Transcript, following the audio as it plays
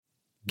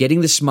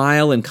Getting the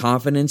smile and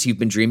confidence you've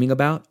been dreaming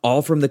about,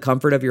 all from the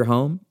comfort of your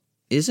home,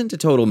 isn't a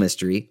total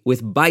mystery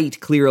with Byte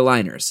clear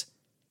aligners.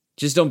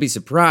 Just don't be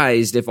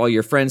surprised if all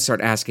your friends start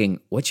asking,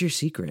 "What's your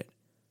secret?"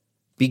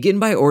 Begin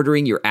by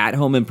ordering your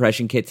at-home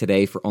impression kit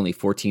today for only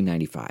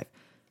 $14.95.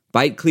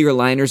 Byte clear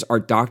aligners are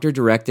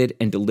doctor-directed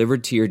and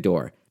delivered to your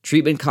door.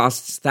 Treatment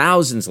costs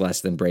thousands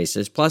less than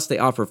braces, plus they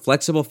offer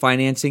flexible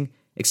financing,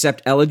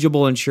 accept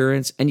eligible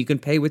insurance, and you can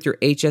pay with your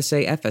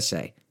HSA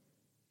FSA.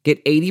 Get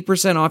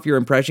 80% off your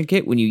impression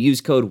kit when you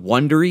use code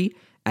WONDERY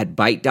at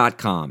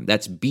Byte.com.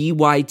 That's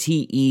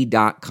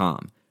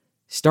BYTE.com.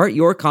 Start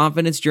your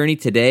confidence journey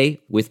today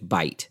with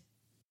Byte.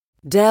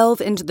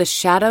 Delve into the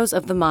shadows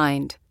of the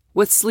mind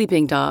with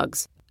Sleeping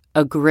Dogs,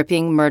 a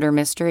gripping murder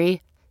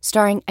mystery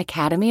starring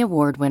Academy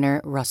Award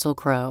winner Russell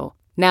Crowe.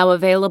 Now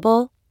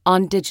available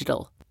on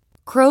digital.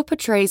 Crowe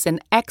portrays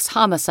an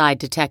ex-homicide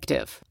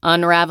detective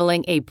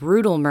unraveling a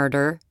brutal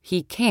murder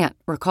he can't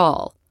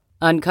recall.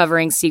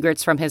 Uncovering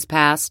secrets from his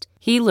past,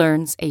 he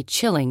learns a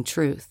chilling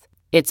truth.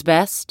 It's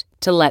best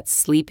to let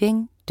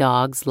sleeping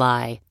dogs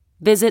lie.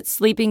 Visit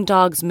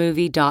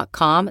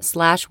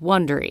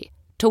sleepingdogsmovie.com/Wondery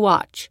to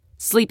watch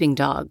Sleeping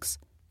Dogs,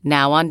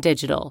 now on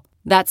digital.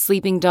 That's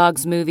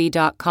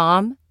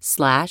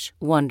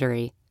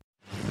sleepingdogsmovie.com/Wondery.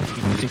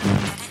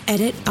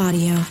 Edit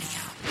audio.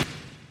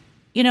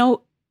 You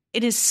know,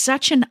 it is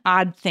such an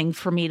odd thing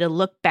for me to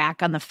look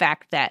back on the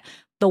fact that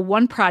the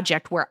one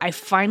project where I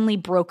finally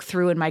broke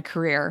through in my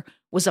career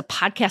was a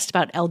podcast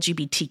about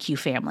LGBTQ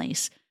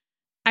families.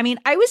 I mean,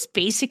 I was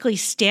basically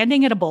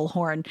standing at a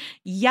bullhorn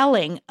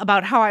yelling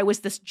about how I was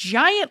this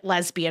giant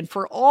lesbian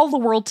for all the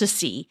world to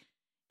see.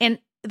 And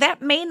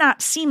that may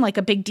not seem like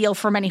a big deal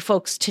for many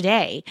folks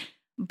today,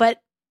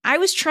 but I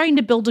was trying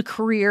to build a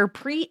career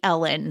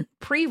pre-Ellen,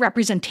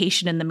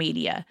 pre-representation in the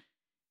media.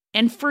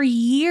 And for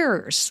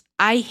years,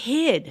 I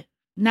hid,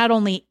 not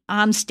only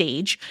on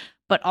stage,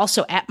 but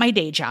also at my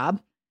day job,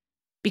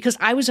 because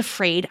I was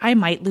afraid I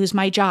might lose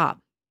my job.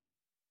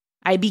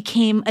 I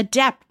became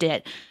adept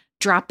at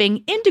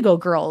dropping Indigo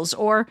Girls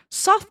or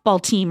softball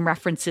team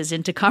references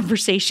into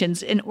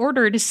conversations in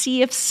order to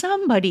see if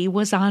somebody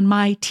was on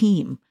my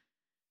team.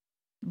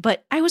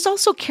 But I was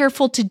also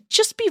careful to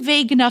just be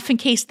vague enough in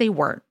case they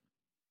weren't.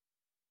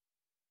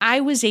 I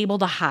was able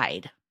to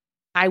hide.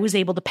 I was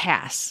able to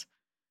pass.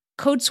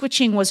 Code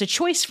switching was a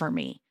choice for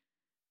me.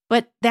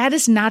 But that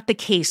is not the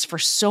case for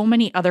so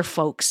many other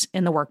folks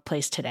in the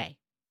workplace today.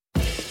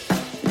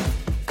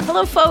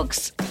 Hello,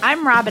 folks.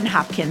 I'm Robin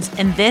Hopkins,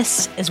 and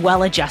this is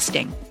Well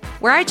Adjusting,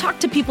 where I talk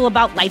to people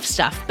about life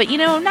stuff, but,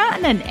 not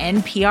in an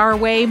NPR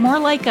way, more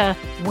like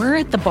we're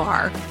at the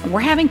bar, and we're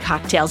having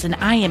cocktails, and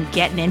I am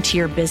getting into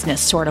your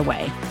business sort of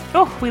way.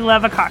 Oh, we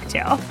love a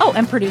cocktail. Oh,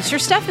 and producer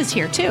Steph is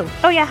here, too.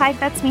 Oh, yeah, hi,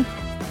 that's me.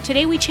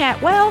 Today we chat,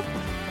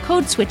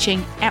 code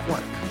switching at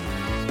work.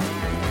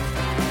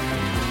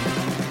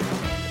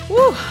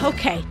 Woo,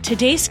 okay.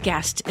 Today's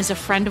guest is a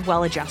friend of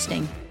Well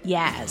Adjusting,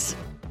 Yaz.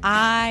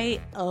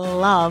 I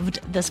loved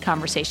this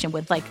conversation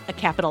with a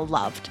capital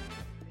loved.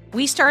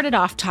 We started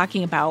off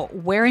talking about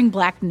wearing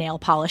black nail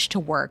polish to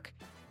work,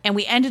 and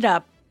we ended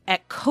up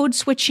at code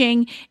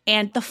switching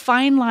and the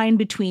fine line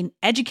between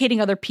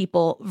educating other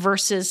people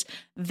versus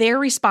their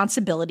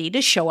responsibility to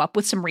show up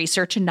with some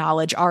research and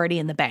knowledge already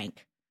in the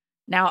bank.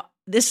 Now,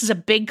 this is a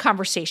big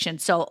conversation,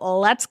 so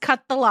let's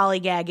cut the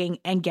lollygagging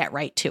and get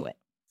right to it.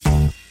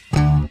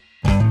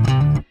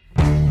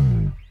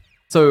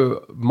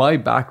 So my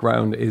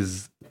background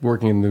is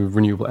working in the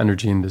renewable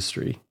energy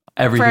industry.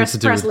 Everything to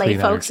do with lay clean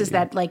folks, energy. is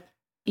that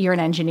you're an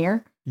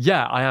engineer?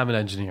 Yeah, I am an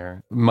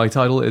engineer. My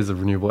title is a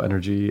renewable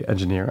energy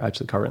engineer,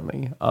 actually,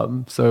 currently.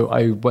 So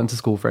I went to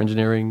school for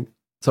engineering.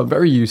 So I'm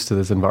very used to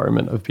this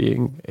environment of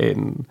being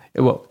in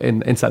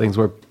settings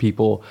where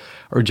people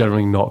are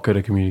generally not good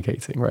at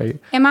communicating, right?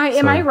 Am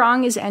I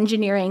wrong? Is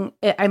engineering,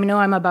 I know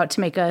I'm about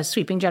to make a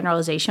sweeping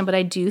generalization, but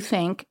I do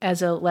think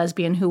as a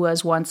lesbian who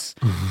was once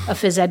a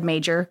phys ed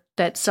major,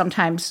 that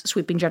sometimes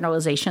sweeping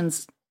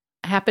generalizations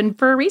happen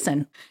for a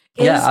reason.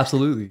 Yeah,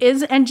 absolutely.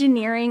 Is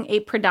engineering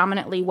a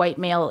predominantly white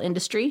male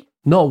industry?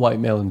 Not a white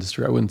male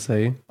industry, I wouldn't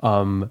say.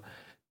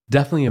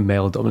 Definitely a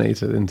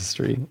male-dominated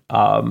industry.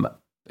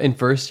 In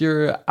first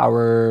year,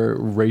 our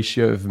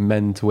ratio of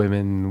men to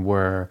women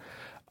were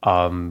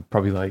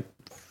probably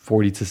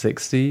 40 to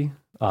 60.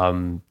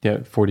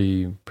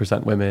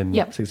 40% women,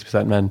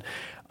 60% men.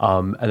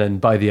 And then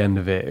by the end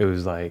of it, it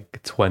was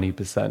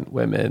 20%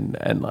 women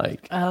and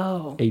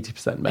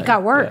 80% men. It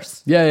got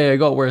worse. Yeah, it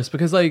got worse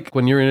because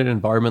when you're in an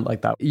environment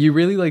like that, you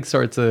really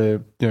start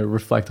to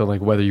reflect on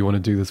whether you want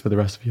to do this for the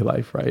rest of your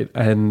life, right?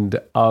 And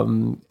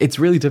it's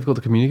really difficult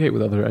to communicate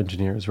with other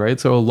engineers, right?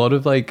 So a lot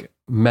of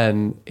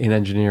men in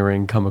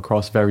engineering come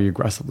across very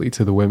aggressively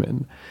to the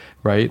women,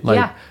 right?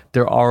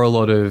 There are a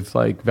lot of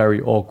very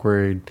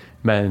awkward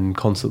men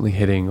constantly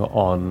hitting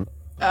on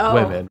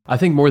women. I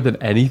think more than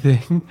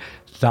anything,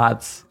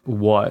 that's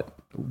what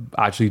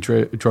actually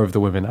drove the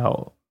women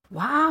out.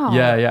 Wow.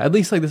 Yeah. At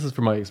least this is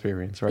from my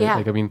experience, right?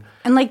 Yeah.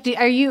 And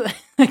are you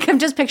I'm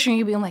just picturing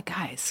you being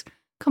guys,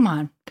 come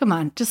on,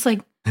 just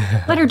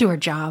Let her do her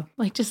job.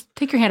 Like, just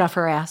take your hand off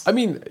her ass. I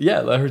mean, yeah,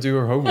 let her do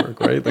her homework,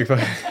 right? Like,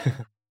 I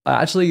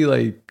actually,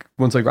 like,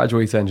 once I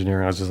graduated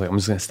engineering, I was just like, I'm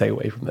just going to stay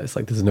away from this.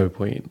 Like, there's no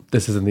point.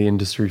 This isn't the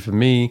industry for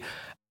me.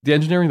 The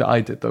engineering that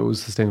I did, though,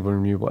 was sustainable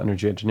and renewable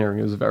energy engineering.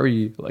 It was a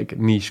very, like,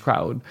 niche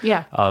crowd.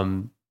 Yeah.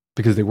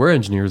 Because they were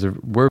engineers, they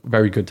were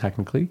very good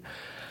technically,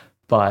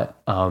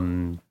 but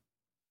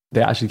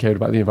they actually cared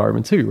about the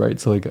environment too, right?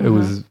 So, like, it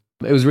was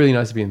really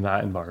nice to be in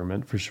that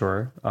environment for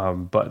sure.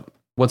 But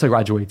once I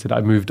graduated, I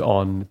moved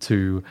on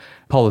to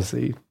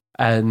policy.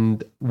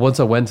 And once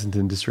I went into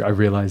industry, I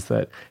realized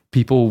that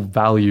people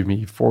value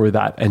me for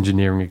that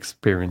engineering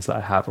experience that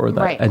I have, or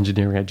that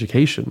engineering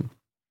education.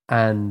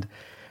 And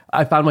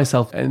I found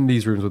myself in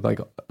these rooms with,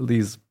 like,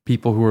 these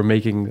people who were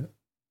making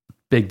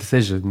big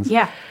decisions.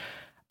 Yeah.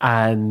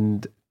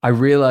 And I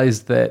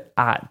realized that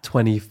at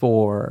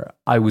 24,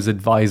 I was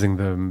advising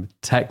them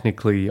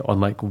technically on,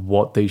 like,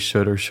 what they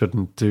should or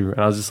shouldn't do. And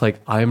I was just like,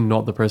 I am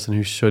not the person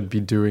who should be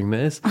doing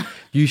this.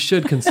 You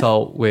should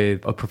consult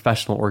with a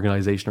professional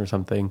organization or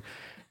something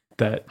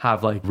that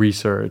have, like,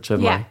 research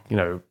and like, you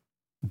know,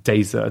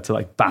 data to,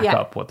 like, back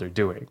up what they're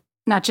doing.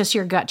 Not just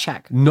your gut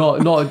check.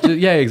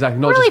 Yeah, exactly.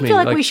 Not I really just me. feel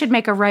like we should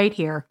make a right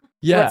here.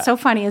 Yeah. What's so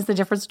funny is the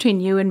difference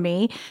between you and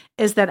me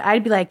is that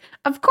I'd be like,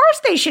 of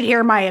course they should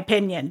hear my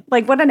opinion.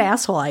 Like, what an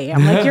asshole I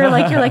am. Like, you're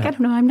like, I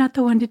don't know, I'm not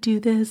the one to do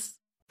this.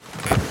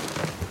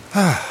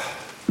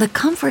 The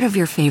comfort of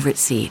your favorite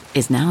seat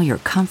is now your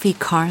comfy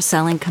car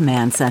selling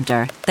command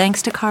center,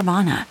 thanks to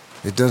Carvana.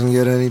 It doesn't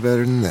get any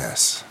better than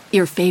this.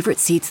 Your favorite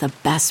seat's the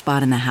best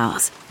spot in the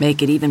house.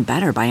 Make it even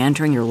better by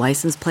entering your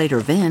license plate or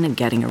VIN and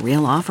getting a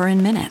real offer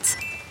in minutes.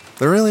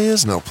 There really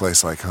is no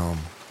place like home.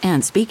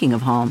 And speaking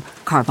of home,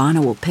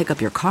 Carvana will pick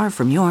up your car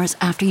from yours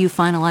after you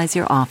finalize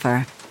your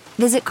offer.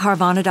 Visit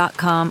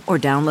Carvana.com or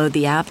download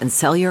the app and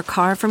sell your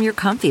car from your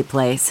comfy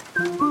place.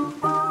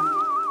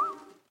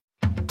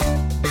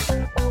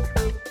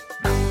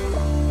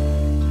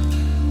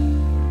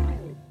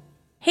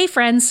 Hey,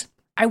 friends.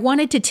 I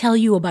wanted to tell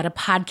you about a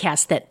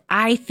podcast that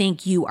I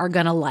think you are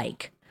going to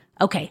like.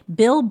 Okay,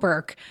 Bill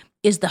Burke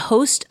is the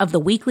host of the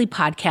weekly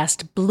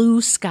podcast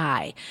Blue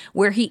Sky,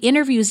 where he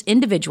interviews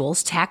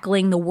individuals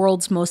tackling the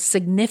world's most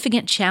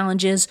significant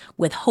challenges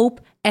with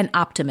hope and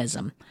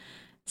optimism.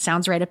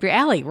 Sounds right up your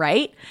alley,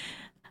 right?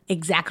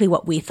 Exactly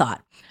what we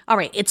thought. All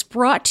right, it's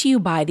brought to you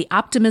by the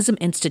Optimism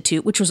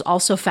Institute, which was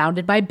also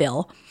founded by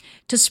Bill,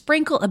 to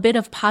sprinkle a bit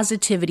of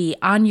positivity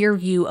on your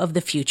view of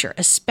the future,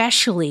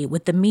 especially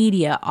with the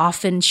media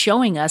often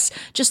showing us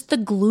just the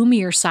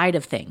gloomier side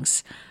of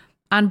things.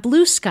 On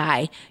Blue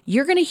Sky,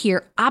 you're going to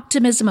hear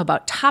optimism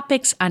about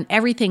topics on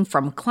everything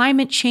from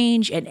climate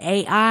change and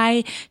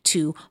AI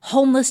to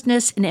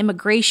homelessness and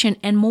immigration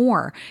and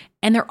more.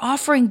 And they're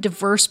offering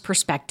diverse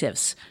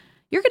perspectives.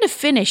 You're going to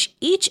finish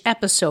each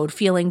episode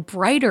feeling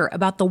brighter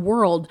about the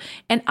world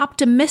and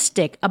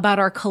optimistic about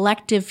our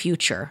collective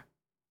future.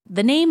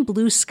 The name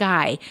Blue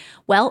Sky,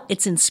 well,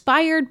 it's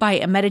inspired by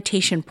a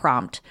meditation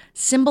prompt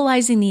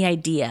symbolizing the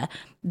idea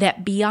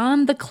that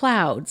beyond the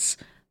clouds,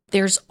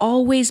 there's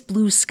always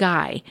blue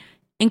sky,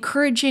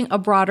 encouraging a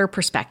broader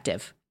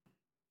perspective.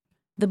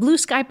 The Blue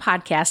Sky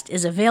podcast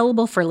is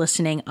available for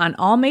listening on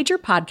all major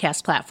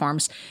podcast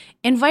platforms,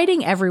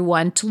 inviting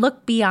everyone to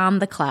look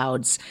beyond the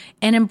clouds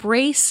and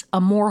embrace a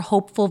more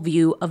hopeful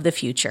view of the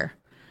future.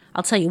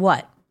 I'll tell you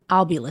what,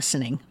 I'll be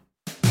listening.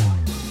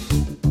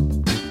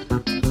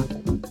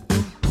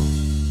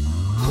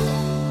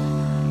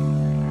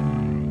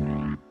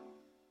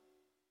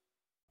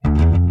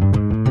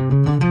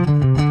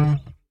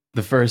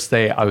 The first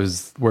day I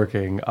was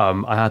working,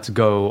 I had to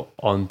go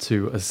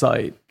onto a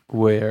site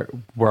where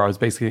I was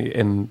basically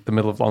in the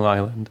middle of Long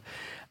Island,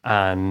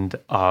 and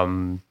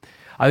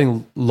I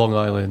think Long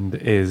Island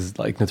is,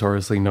 like,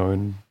 notoriously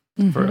known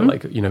for,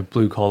 like, you know,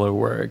 blue collar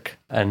work,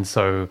 and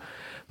so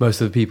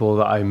most of the people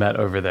that I met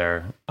over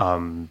there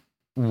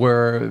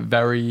were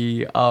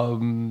very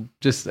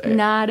just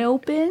not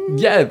open.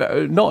 Yeah,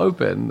 not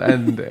open,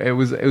 and it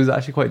was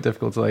actually quite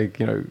difficult to, like,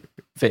 you know,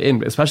 fit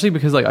in, especially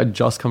because, like, I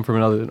just come from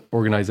another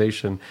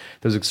organization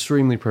that was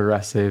extremely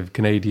progressive,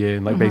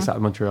 Canadian, like, based out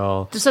of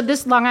Montreal. So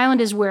this Long Island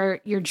is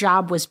where your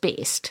job was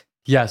based.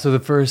 Yeah, so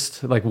the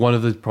first, like, one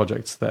of the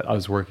projects that I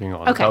was working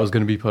on, that was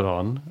going to be put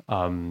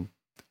on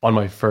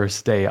my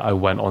first day, I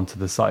went onto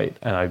the site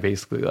and I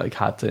basically, like,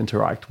 had to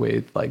interact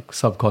with, like,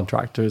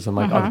 subcontractors and,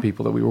 like, other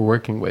people that we were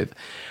working with,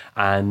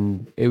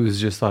 and it was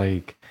just,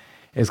 like,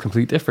 it's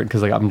completely different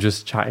because, like, I'm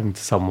just chatting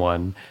to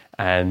someone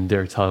and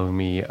they're telling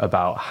me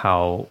about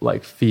how,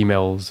 like,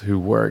 females who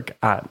work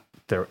at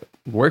their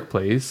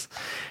workplace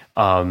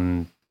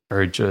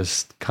are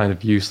just kind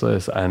of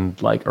useless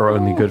and, like, are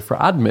only good for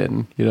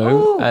admin, you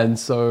know? And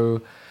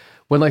so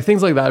when, like,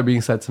 things like that are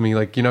being said to me,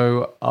 like, you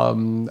know,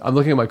 I'm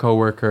looking at my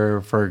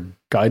coworker for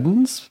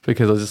guidance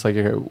because I was just like,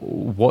 you know,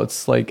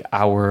 what's, like,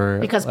 our,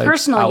 because like,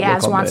 personal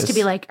Yaz wants this? to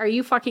be like, are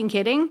you fucking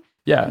kidding?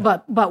 Yeah.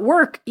 But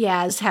work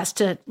Yaz has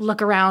to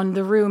look around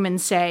the room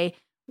and say,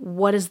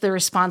 what is the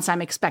response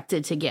I'm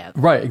expected to give?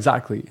 Right,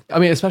 exactly. I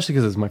mean, especially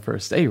because it's my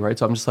first day, right?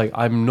 So I'm just like,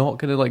 I'm not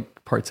going to,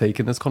 like, partake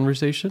in this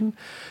conversation.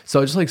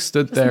 So I just like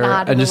stood there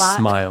nodded and a just lot.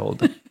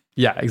 smiled.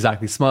 Yeah,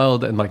 exactly.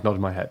 Smiled and like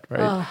nodded my head,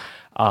 right?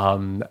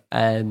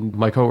 And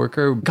my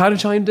coworker kind of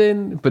chimed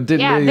in, but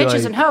didn't Yeah, really bitches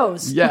like, and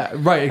hoes. Yeah,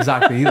 right,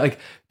 exactly. He, like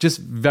just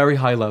very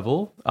high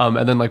level.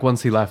 And then like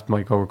once he left,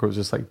 my coworker was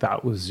just like,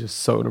 that was just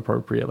so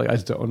inappropriate. Like I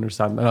just don't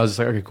understand. And I was just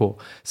like, okay, cool.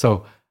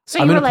 So So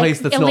I'm you in were a place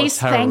like that's at not least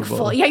terrible.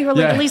 thankful. Yeah, you were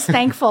like at least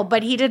thankful,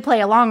 but he did play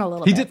along a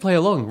little He bit. did play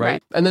along,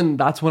 right? And then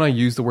that's when I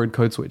used the word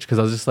code switch because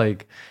I was just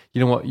like, you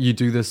know what, you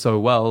do this so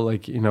well.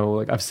 Like, you know,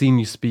 like I've seen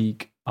you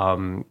speak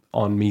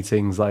on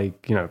meetings,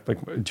 like, you know, like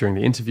during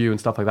the interview and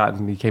stuff like that.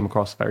 And he came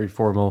across very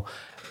formal.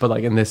 But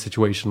like in this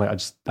situation,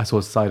 like I saw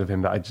a side of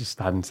him that I just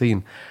hadn't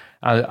seen.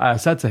 I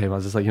said to him, I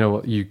was just like, you know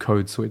what, you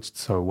code switched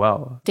so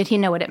well. Did he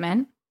know what it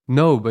meant?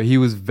 No, but he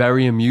was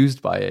very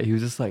amused by it. He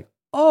was just like,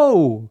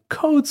 oh,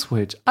 code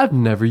switch. I've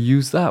never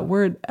used that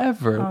word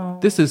ever.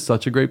 This is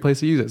such a great place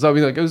to use it. So I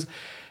mean, like it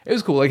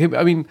was cool. Like,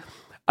 I mean,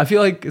 I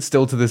feel like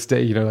still to this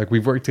day, you know, like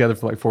we've worked together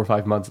for like 4 or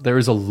 5 months. There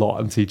is a lot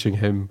I'm teaching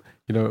him,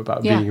 you know,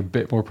 about being a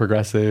bit more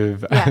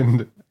progressive,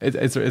 and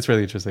it's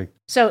really interesting.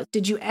 So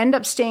did you end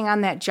up staying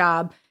on that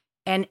job?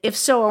 And if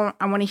so,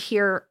 I want to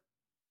hear,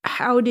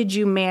 how did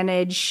you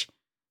manage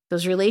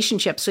those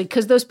relationships?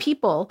 Because those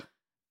people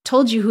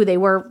told you who they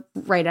were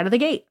right out of the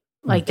gate.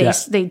 Like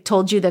they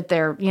told you that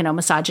they're, you know,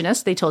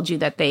 misogynist. They told you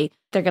that they're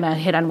going to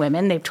hit on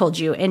women. They've told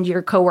you, and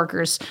your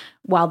coworkers,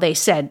 while they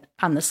said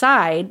on the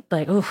side,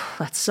 like, oh,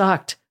 that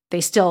sucked,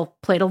 they still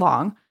played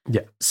along.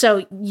 Yeah.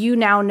 So you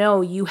now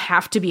know you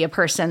have to be a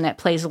person that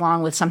plays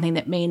along with something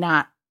that may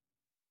not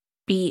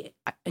be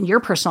in your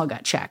personal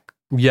gut check.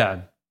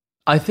 Yeah.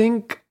 I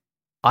think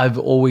I've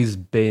always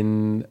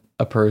been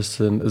a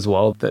person as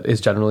well that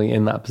is generally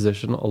in that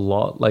position a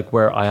lot, like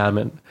where I am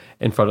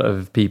in front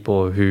of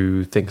people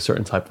who think a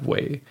certain type of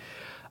way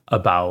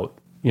about,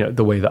 you know,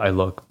 the way that I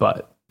look,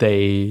 but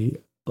they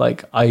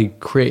like, I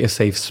create a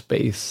safe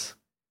space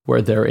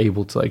where they're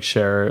able to like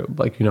share,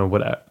 like, you know,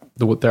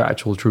 what their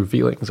actual true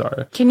feelings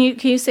are. Can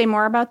you say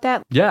more about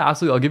that? Yeah,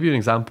 absolutely. I'll give you an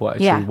example,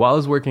 actually. Yeah. While I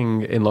was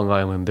working in Long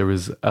Island, there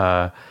was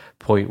a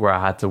point where I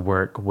had to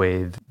work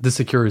with the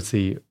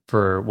security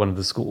for one of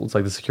the schools.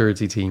 Like the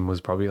security team was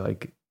probably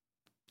like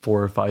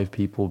 4 or 5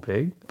 people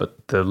big,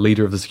 but the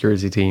leader of the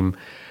security team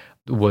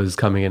was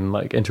coming in,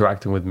 like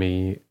interacting with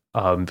me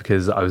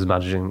because I was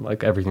managing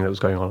like everything that was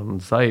going on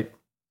the site.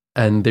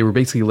 And they were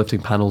basically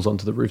lifting panels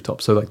onto the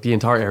rooftop. So like the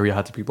entire area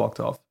had to be blocked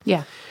off.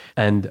 Yeah.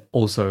 And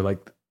also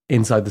like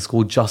inside the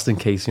school, just in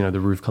case, you know, the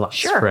roof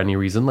collapsed for any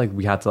reason, like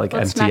we had to like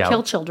Let's empty not out.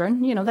 kill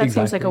children. You know, that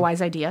seems like a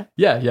wise idea.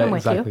 Yeah, I'm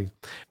with you. exactly.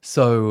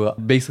 So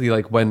basically,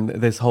 like when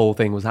this whole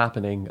thing was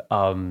happening,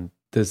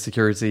 the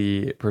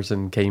security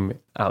person came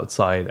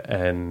outside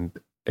and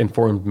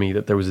informed me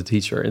that there was a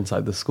teacher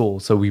inside the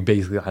school. So we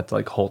basically had to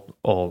like halt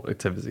all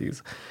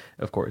activities,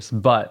 of course.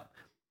 But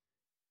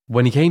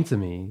when he came to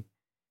me,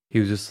 he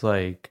was just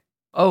like,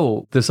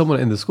 "Oh, there's someone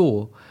in the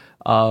school.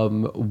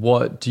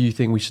 What do you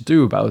think we should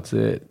do about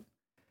it?"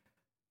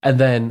 And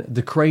then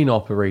the crane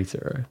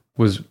operator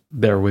was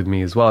there with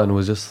me as well and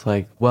was just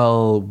like,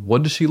 well,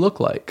 what does she look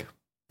like?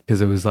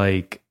 Because it was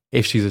like,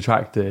 if she's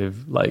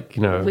attractive, like,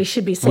 you know, we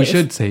should be safe. We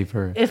should save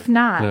her. If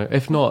not, you know,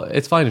 if not,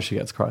 it's fine if she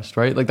gets crushed,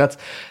 right? Like that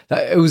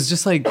it was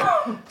just like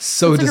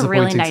so like a disappointing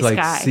really nice to like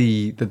guy.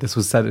 see that this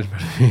was said in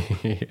front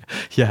of me.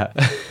 Yeah.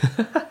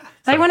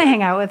 I want to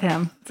hang out with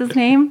him. What's his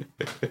name?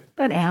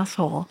 That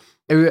asshole.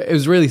 It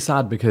was really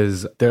sad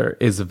because there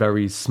is a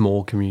very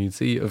small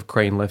community of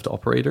crane lift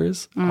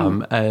operators,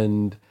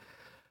 and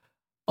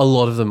a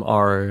lot of them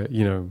are,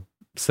 you know,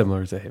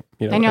 similar to him.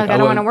 You know, And you're like, I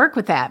don't want to won't- work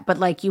with that, but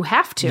like you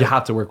have to. You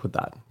have to work with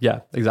that.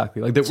 Yeah,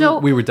 exactly. Like So-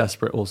 we were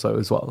desperate also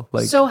as well.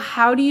 Like So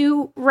how do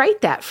you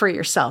write that for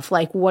yourself?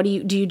 Like, what do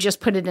you just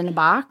put it in a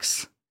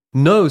box?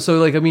 no, so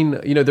like I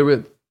mean, you know, there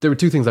were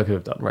 2 things I could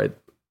have done. Right,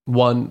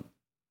 one,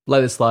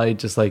 let it slide,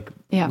 just like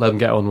Yeah. let them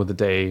get on with the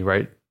day.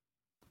 Right,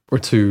 or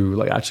 2,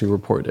 like actually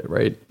report it.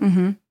 Right.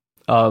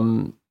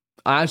 Mm-hmm.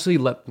 I actually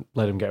let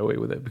him get away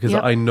with it because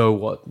Yep. I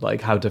know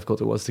how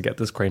difficult it was to get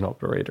this crane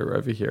operator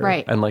over here,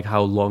 Right. and like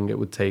how long it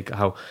would take,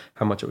 how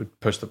much it would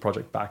push the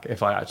project back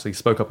if I actually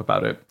spoke up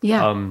about it.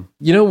 Yeah.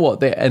 You know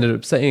what they ended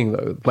up saying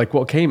though? Like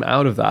what came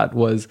out of that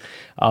was,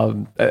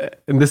 and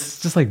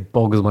this just like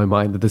boggles my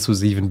mind that this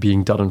was even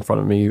being done in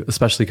front of me,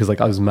 especially because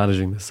like I was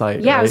managing the site.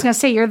 Yeah, I was right? gonna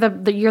say you're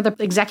the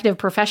executive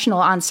professional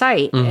on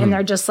site, and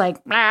they're just like,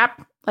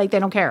 like they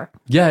don't care.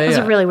 Yeah, That was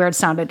yeah. a really weird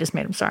sound. I just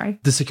made him sorry.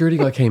 The security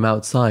guy came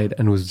outside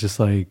and was just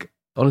like,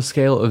 on a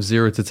scale of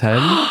 0 to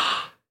 10,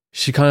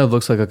 she kind of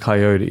looks like a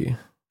coyote.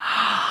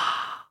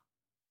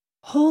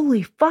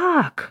 Holy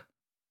fuck!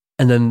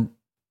 And then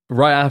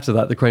right after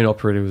that, the crane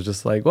operator was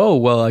just like, "Oh,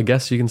 well, I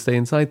guess you can stay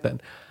inside then."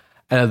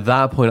 And at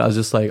that point, I was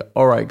just like,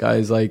 "All right,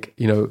 guys, like,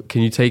 you know,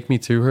 can you take me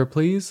to her,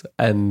 please?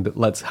 And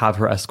let's have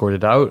her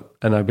escorted out."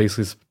 And I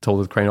basically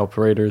told the crane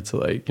operator to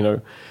like, you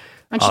know,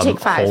 Why don't you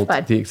take 5, halt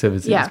bud? the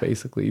activities Yeah.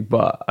 basically.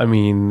 But I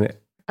mean,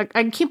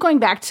 I keep going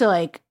back to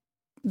like,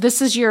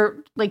 this is your,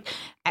 like,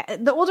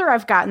 the older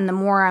I've gotten, the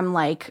more I'm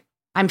like,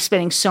 I'm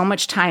spending so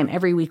much time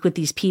every week with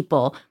these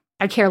people.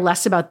 I care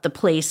less about the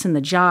place and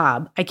the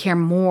job. I care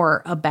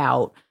more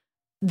about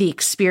the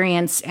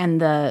experience and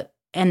the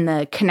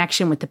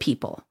connection with the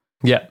people.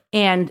 Yeah.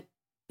 And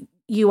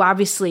you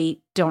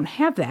obviously don't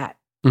have that.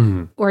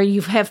 Mm-hmm. Or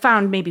you have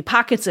found maybe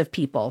pockets of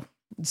people.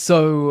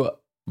 So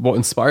what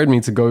inspired me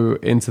to go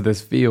into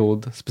this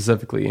field,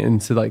 specifically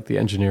into like the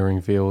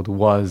engineering field,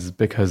 was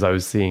because I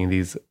was seeing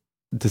these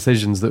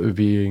decisions that were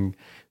being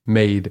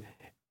made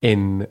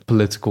in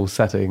political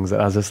settings.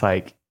 And I was just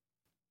like,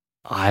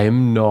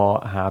 I'm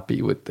not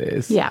happy with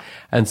this. Yeah.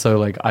 And so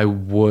like I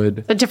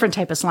would... A different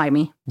type of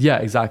slimy. Yeah,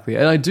 exactly.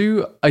 And I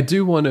do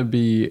want to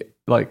be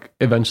like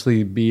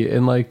eventually be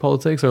in like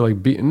politics, or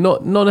like be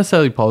not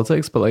necessarily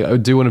politics, but like I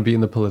do want to be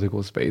in the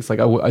political space. Like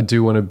I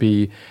do want to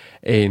be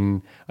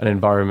in an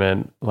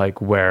environment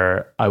like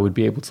where I would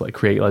be able to like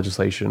create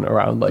legislation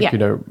around like, you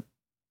know,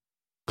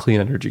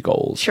 clean energy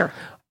goals. Sure.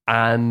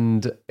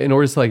 And in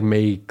order to like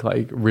make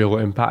like real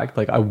impact,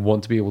 like I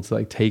want to be able to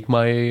like take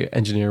my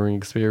engineering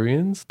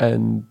experience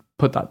and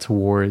put that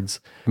towards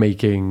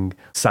making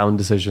sound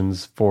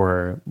decisions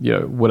for, you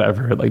know,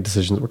 whatever like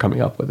decisions we're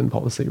coming up with in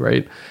policy,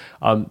 right?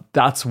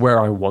 That's where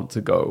I want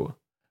to go.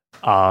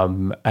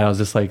 And I was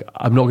just like,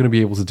 I'm not going to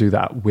be able to do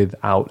that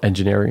without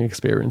engineering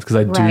experience, because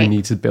I do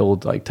need to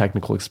build like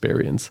technical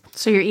experience.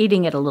 So you're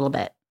eating it a little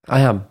bit.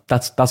 I am.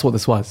 That's what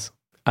this was.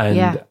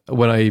 And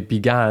when I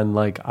began,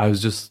 like I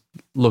was just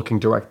looking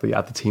directly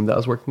at the team that I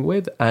was working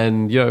with.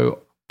 And, you know,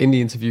 in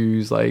the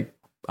interviews, like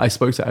I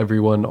spoke to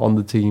everyone on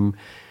the team.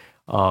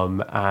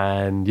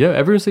 And yeah,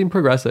 everyone seemed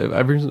progressive.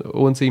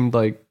 Everyone seemed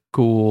like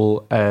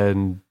cool.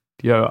 And,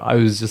 you know, I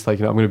was just like,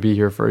 you know, I'm going to be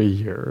here for a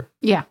year.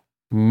 Yeah.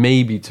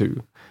 Maybe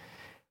 2.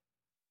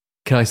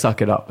 Can I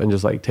suck it up and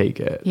just like take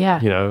it?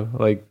 Yeah. You know,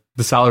 like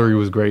the salary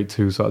was great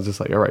too. So I was just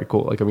like, all right,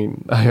 cool. Like, I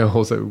mean, I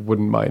also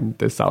wouldn't mind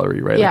this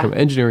salary, right? Yeah. Like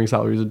engineering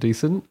salaries are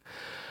decent.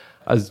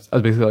 I was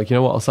basically like, you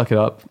know what, I'll suck it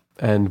up.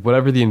 And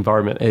whatever the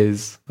environment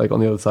is, like on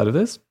the other side of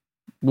this,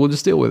 we'll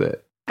just deal with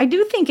it. I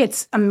do think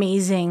it's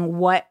amazing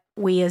what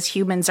we as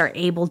humans are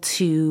able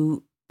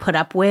to put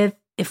up with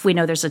if we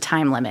know there's a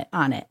time limit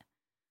on it.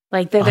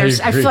 Like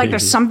I feel like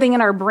there's something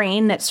in our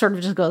brain that sort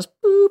of just goes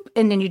boop,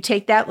 and then you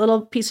take that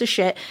little piece of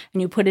shit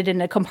and you put it in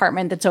a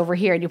compartment that's over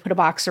here, and you put a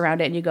box around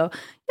it, and you go,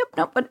 yep,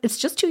 no, but it's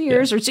just 2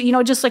 years, or you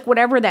know, just like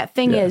whatever that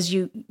thing is,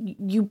 you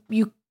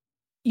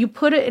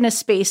put it in a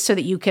space so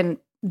that you can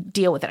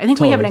deal with it. I think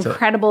we have an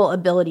incredible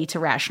ability to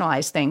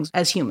rationalize things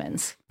as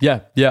humans. Yeah,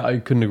 I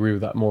couldn't agree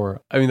with that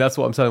more. I mean, that's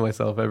what I'm telling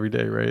myself every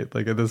day, right?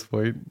 Like at this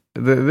point,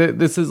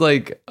 this is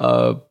like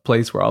a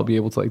place where I'll be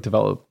able to like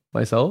develop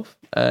myself,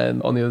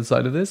 and on the other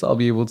side of this, I'll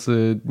be able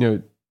to, you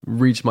know,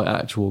 reach my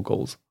actual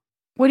goals.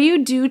 What do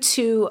you do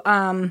to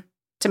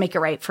make it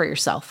right for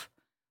yourself?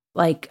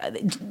 Like,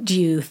 do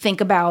you think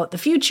about the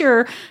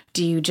future?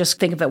 Do you just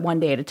think of it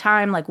one day at a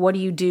time? Like, what do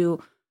you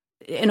do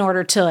in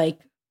order to like?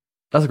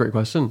 That's a great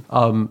question.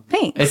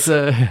 Thanks. It's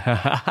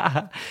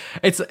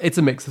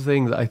a mix of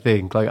things. I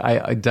think like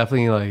I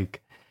definitely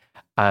like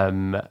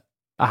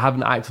I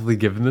haven't actively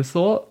given this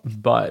thought,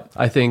 but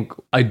I think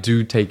I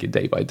do take it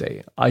day by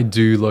day. I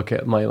do look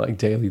at my like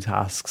daily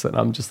tasks, and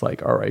I'm just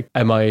like, all right,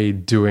 am I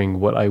doing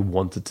what I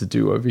wanted to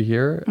do over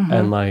here? Mm-hmm.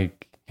 And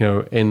like, you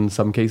know, in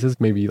some cases,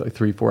 maybe like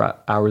 3-4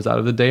 hours out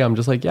of the day, I'm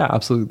just like, yeah,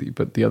 absolutely.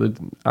 But the other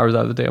hours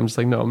out of the day, I'm just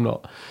like, no, I'm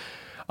not.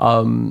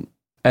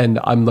 And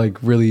I'm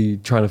like really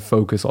trying to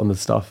focus on the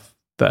stuff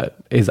that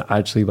is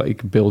actually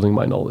like building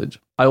my knowledge.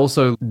 I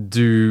also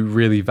do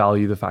really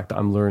value the fact that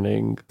I'm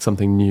learning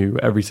something new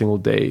every single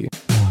day.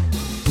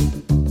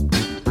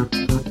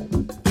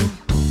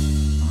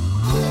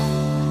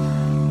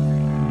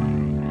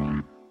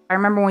 I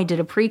remember when we did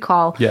a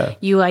pre-call,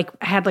 you like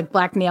had like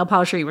black nail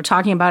polish, or you were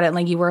talking about it, and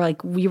like you were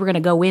going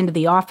to go into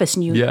the office,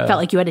 and you felt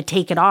like you had to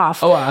take it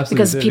off. Oh, absolutely.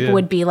 Because people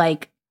would be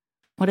like,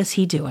 what is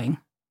he doing?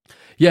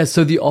 Yeah,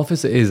 so the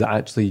office is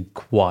actually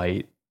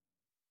quite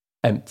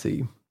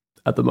empty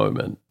at the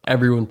moment.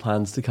 Everyone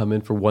plans to come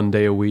in for 1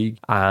 day a week,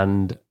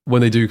 and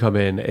when they do come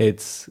in,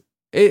 it's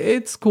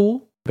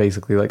cool.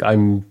 Basically, like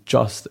I'm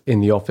just in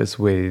the office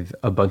with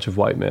a bunch of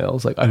white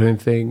males. Like I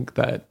don't think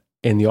that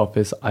in the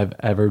office I've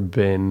ever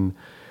been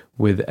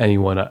with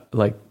anyone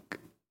like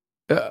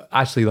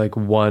actually like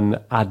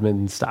one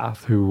admin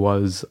staff who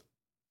was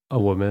a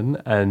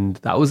woman, and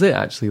that was it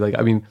actually. Like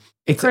I mean,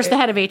 of course the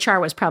head of HR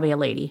was probably a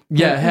lady.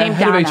 Yeah,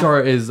 head of HR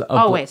is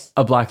always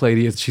a black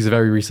lady. She's a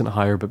very recent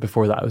hire, but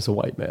before that it was a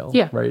white male.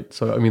 Yeah, right.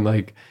 So I mean,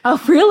 like, oh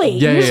really?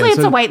 Yeah, usually it's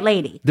so a white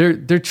lady.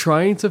 They're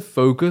trying to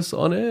focus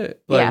on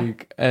it,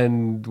 like,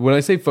 and when I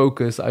say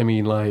focus, I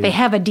mean like they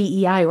have a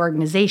DEI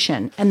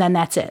organization, and then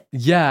that's it.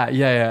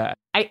 Yeah.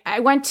 I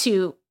went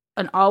to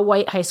an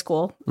all-white high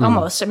school,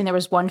 almost. I mean, there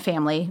was one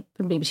family,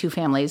 maybe 2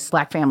 families,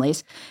 black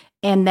families,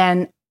 and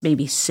then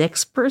maybe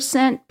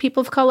 6%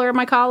 people of color in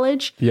my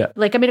college. Yeah.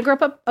 Like, I mean, I grew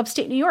up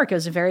upstate New York. It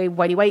was a very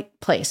whitey white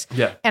place.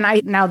 Yeah.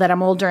 And now that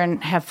I'm older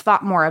and have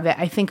thought more of it,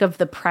 I think of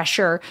the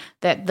pressure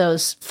that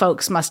those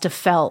folks must have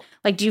felt.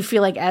 Like, do you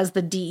feel like as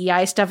the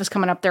DEI stuff is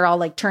coming up, they're all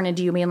like turning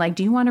to you being like,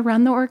 do you want to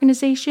run the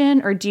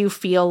organization? Or do you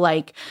feel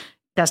like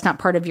that's not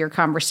part of your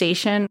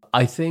conversation?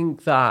 I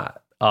think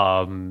that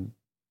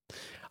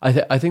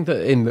I think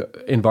that in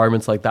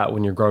environments like that,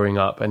 when you're growing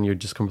up and you're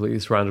just completely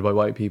surrounded by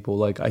white people,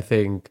 like I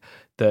think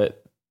that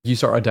you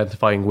start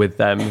identifying with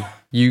them.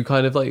 You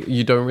kind of like,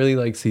 you don't really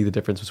like see the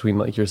difference between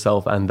like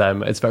yourself and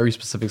them. It's very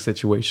specific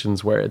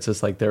situations where it's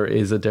just like there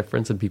is a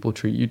difference and people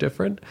treat you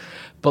different,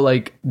 but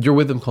like you're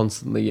with them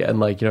constantly and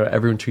like, you know,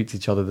 everyone treats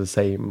each other the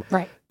same,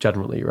 right?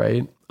 Generally,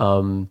 right?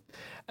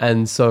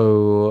 And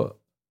so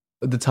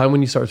the time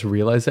when you start to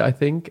realize it, I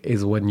think,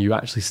 is when you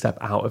actually step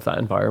out of that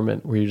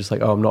environment where you're just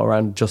like, oh, I'm not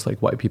around just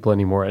like white people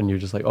anymore. And you're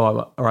just like, oh,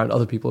 I'm around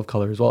other people of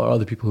color as well, or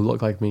other people who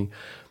look like me.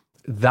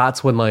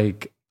 That's when,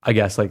 like, I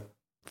guess, like,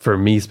 for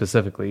me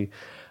specifically,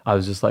 I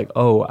was just like,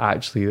 oh,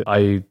 actually,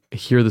 I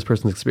hear this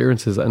person's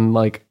experiences. And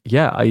like,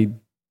 yeah, I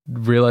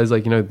realized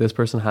like, you know, this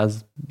person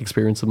has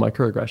experience of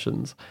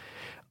microaggressions.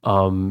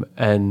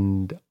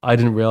 And I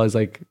didn't realize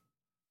like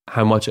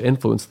how much it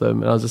influenced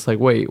them. And I was just like,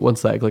 wait, one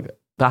sec, like,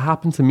 that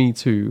happened to me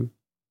too.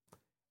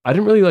 I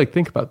didn't really like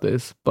think about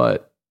this,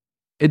 but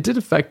it did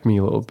affect me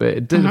a little bit.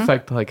 It did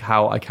affect like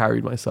how I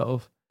carried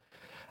myself.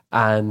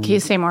 And can you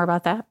say more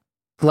about that?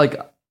 Like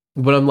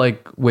when I'm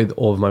like with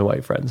all of my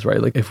white friends,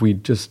 right? Like if we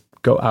just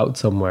go out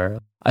somewhere,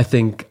 I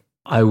think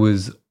I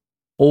was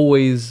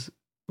always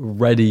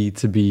ready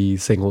to be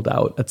singled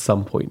out at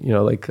some point, you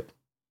know, like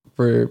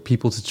for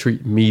people to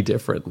treat me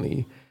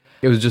differently.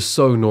 It was just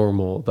so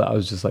normal that I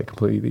was just like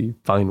completely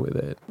fine with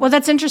it. Well,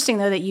 that's interesting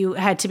though that you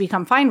had to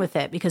become fine with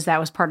it, because that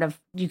was part of,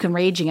 you can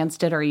rage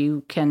against it or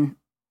you can.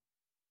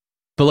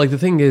 But like the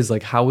thing is,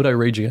 like, how would I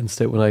rage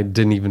against it when I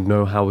didn't even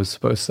know how I was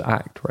supposed to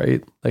act,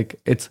 right? Like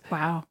it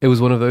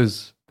was one of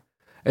those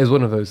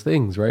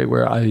things, right?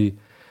 Where I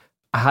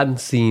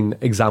hadn't seen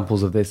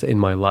examples of this in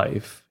my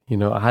life. You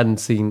know, I hadn't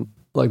seen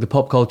like the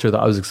pop culture that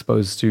I was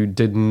exposed to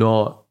did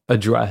not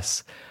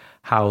address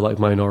how like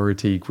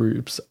minority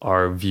groups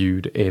are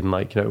viewed in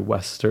like, you know,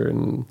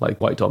 Western, like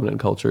white dominant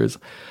cultures.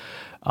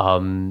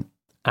 And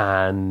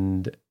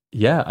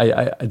yeah,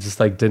 I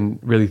just like didn't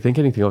really think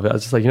anything of it. I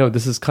was just like, you know,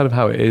 this is kind of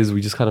how it is. We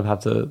just kind of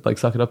have to like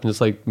suck it up and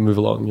just like move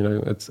along, you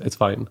know, it's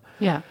fine.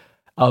 Yeah.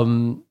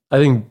 I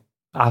think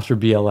after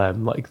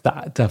BLM, like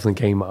that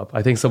definitely came up.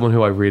 I think someone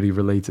who I really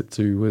related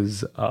to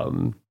was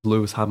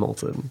Lewis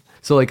Hamilton.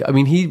 So like, I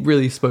mean, he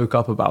really spoke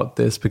up about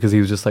this because he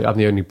was just like, I'm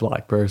the only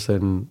black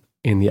person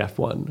in the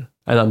F1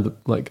 and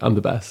I'm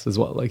the best as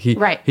well. Like he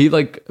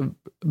like,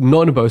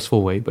 not in a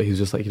boastful way, but he was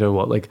just like, you know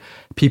what, like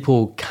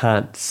people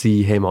can't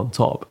see him on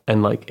top,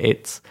 and like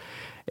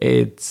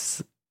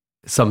it's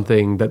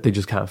something that they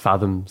just can't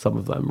fathom, some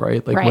of them,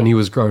 right? Like when he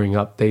was growing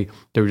up, they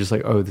were just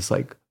like, oh, this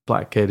like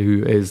black kid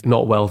who is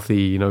not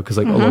wealthy, you know, because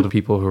like a lot of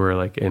people who were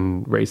like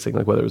in racing,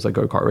 like whether it was like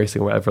go-kart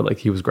racing or whatever, like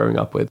he was growing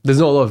up with, there's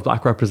not a lot of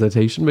black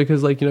representation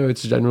because like, you know,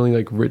 it's generally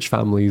like rich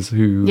families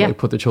who like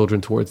put their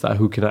children towards that,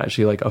 who can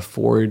actually like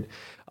afford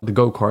the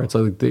go-karts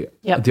or like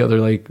the other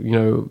like, you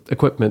know,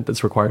 equipment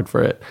that's required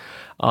for it.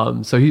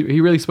 So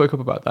he really spoke up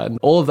about that, and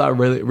all of that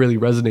really, really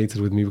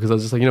resonated with me, because I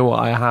was just like, you know what,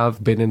 I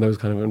have been in those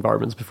kind of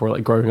environments before,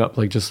 like growing up,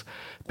 like just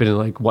been in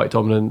like white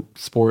dominant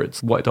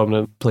sports, white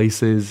dominant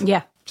places,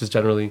 just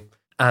generally.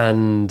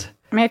 And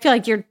I mean, I feel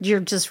like you're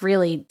just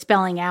really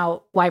spelling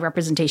out why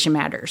representation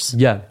matters.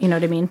 Yeah. You know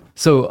what I mean?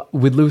 So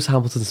with Lewis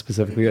Hamilton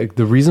specifically, like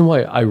the reason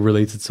why I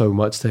related so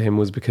much to him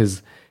was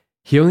because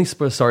he only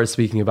started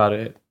speaking about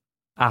it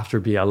after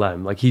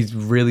BLM. Like he's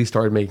really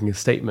started making a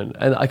statement.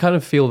 And I kind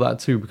of feel that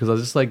too, because I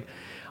was just like,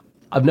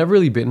 I've never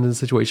really been in a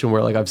situation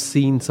where like I've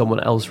seen someone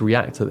else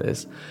react to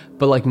this.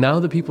 But like now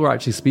that people are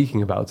actually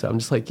speaking about it, I'm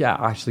just like, yeah,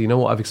 actually, you know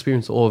what? I've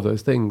experienced all of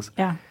those things.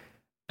 Yeah.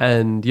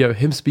 And, you know,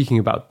 him speaking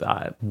about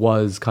that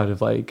was kind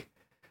of like,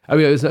 I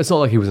mean, it's not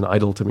like he was an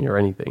idol to me or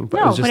anything. But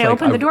no, it was just but it like,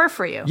 opened the door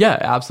for you. Yeah,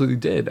 it absolutely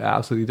did.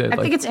 I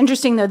think it's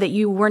interesting, though, that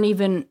you weren't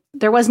even,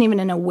 there wasn't even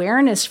an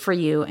awareness for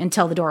you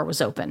until the door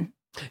was open.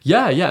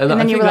 Yeah. And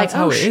then you were like,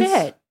 oh,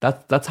 shit.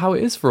 That's how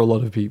it is for a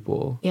lot of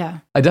people.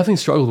 Yeah. I definitely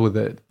struggled with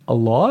it a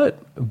lot,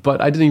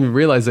 but I didn't even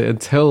realize it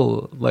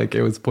until like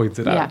it was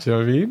pointed out. Do you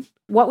know what I mean?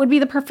 What would be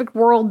the perfect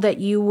world that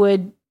you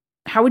would,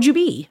 how would you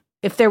be?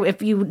 If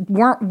you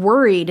weren't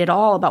worried at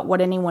all about what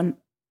anyone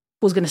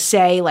was going to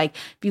say, like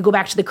if you go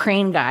back to the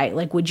crane guy,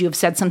 like would you have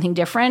said something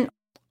different?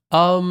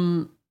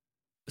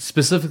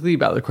 Specifically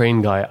about the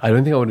crane guy, I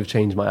don't think I would have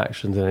changed my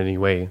actions in any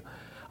way.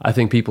 I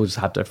think people just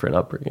have different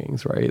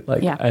upbringings, right?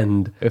 Like,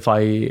 and if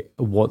I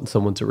want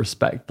someone to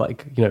respect,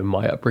 like, you know,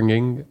 my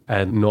upbringing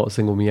and not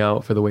single me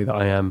out for the way that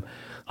I am,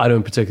 I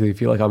don't particularly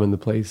feel like I'm in the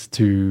place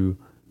to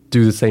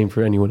do the same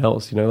for anyone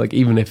else, you know, like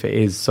even if it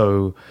is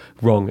so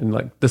wrong and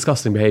like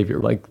disgusting behavior,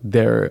 like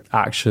their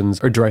actions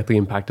are directly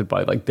impacted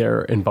by like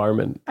their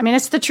environment. I mean,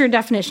 it's the true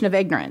definition of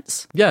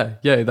ignorance. Yeah,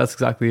 that's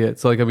exactly it.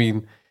 So like, I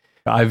mean,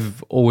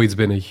 I've always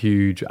been a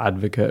huge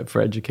advocate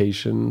for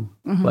education,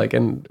 like,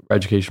 and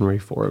education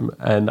reform.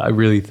 And I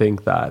really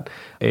think that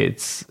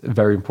it's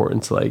very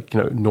important to like, you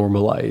know,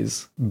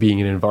 normalize being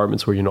in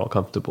environments where you're not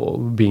comfortable,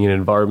 being in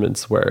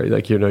environments where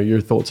like, you know,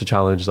 your thoughts are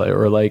challenged,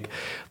 or like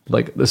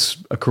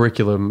this, a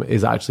curriculum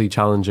is actually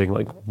challenging,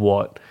 like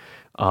what,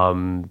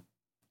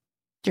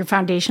 Your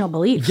foundational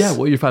beliefs. Yeah,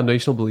 what your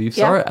foundational beliefs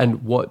are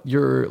and what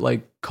your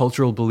like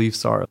cultural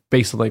beliefs are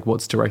based on like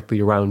what's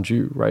directly around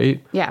you,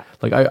 right? Yeah.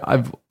 Like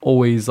I've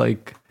always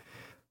like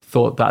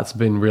thought that's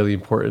been really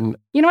important.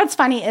 You know what's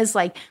funny is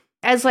like,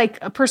 as like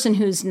a person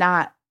who's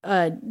not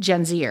a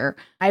Gen Zer,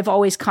 I've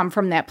always come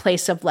from that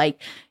place of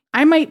like,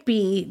 I might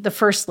be the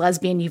first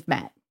lesbian you've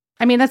met.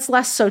 I mean, that's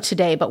less so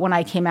today, but when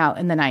I came out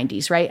in the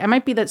 90s, right? I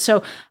might be that.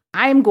 So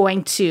I'm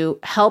going to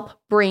help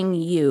bring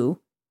you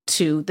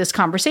to this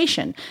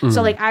conversation. Mm-hmm.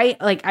 So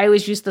I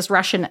always use this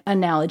Russian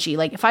analogy.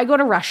 Like if I go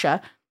to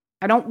Russia,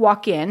 I don't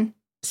walk in,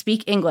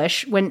 speak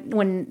English when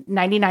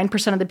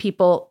 99% of the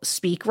people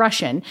speak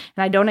Russian,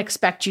 and I don't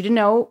expect you to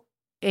know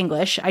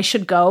English. I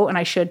should go and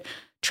I should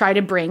try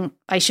to bring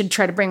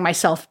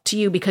myself to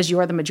you because you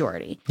are the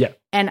majority. Yeah.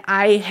 And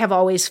I have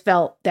always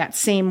felt that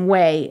same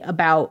way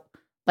about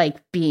like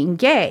being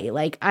gay.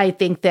 Like I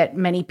think that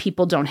many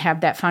people don't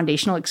have that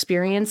foundational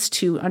experience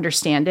to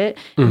understand it.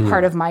 And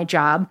part of my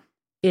job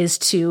is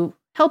to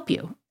help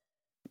you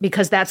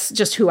because that's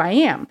just who I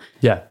am.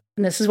 Yeah.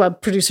 And this is why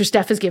producer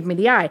Steph has given me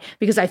the eye,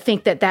 because I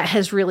think that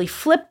has really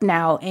flipped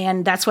now.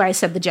 And that's why I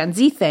said the Gen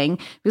Z thing,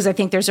 because I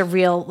think there's a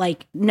real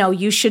like, no,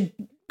 you should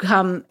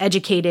come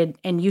educated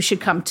and you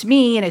should come to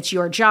me and it's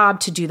your job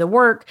to do the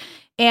work.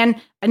 And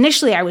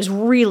initially I was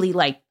really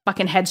like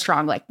fucking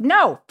headstrong, like,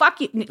 no, fuck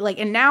you. Like,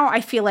 and now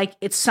I feel like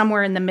it's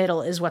somewhere in the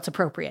middle is what's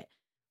appropriate.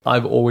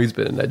 I've always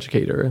been an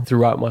educator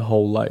throughout my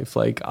whole life.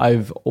 Like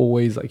I've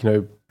always like,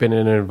 been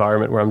in an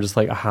environment where I'm just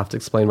like, I have to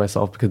explain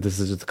myself because this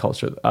is just the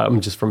culture. I'm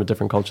just from a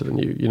different culture than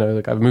you,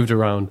 like I've moved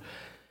around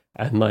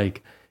and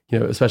like,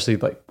 especially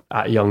like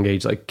at a young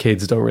age, like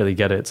kids don't really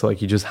get it. So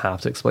like you just have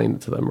to explain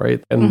it to them.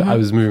 Right. And I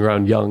was moving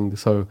around young.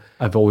 So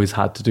I've always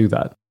had to do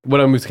that. When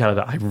I moved to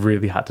Canada, I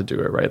really had to do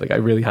it, right? Like I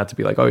really had to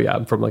be like, oh yeah,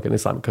 I'm from like an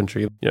Islamic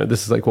country.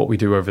 This is like what we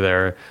do over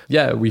there.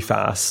 Yeah, we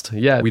fast.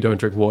 Yeah, we don't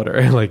drink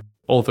water, like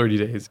all 30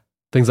 days,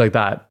 things like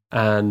that.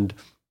 And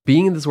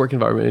being in this work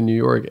environment in New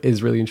York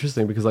is really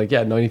interesting because like,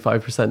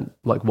 95%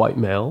 like white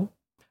male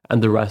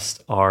and the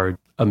rest are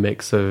a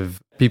mix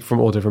of people from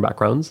all different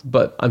backgrounds.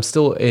 But I'm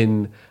still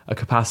in a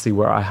capacity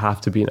where I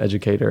have to be an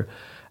educator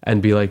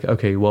and be like,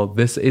 okay, well,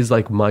 this is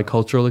like my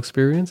cultural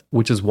experience,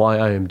 which is why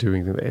I am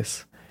doing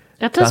this.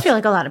 That does feel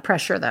like a lot of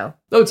pressure, though.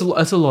 No, it's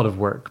a lot of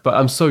work, but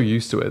I'm so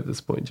used to it at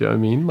this point. Do you know what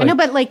I mean? I know,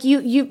 but like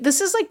you,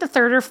 this is like the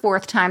third or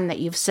fourth time that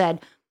you've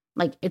said,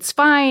 like, it's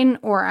fine,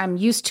 or I'm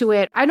used to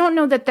it. I don't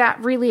know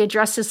that really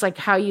addresses like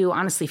how you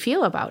honestly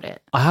feel about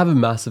it. I have a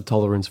massive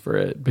tolerance for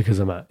it because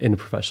I'm in a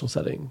professional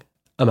setting.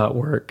 I'm at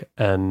work,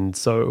 and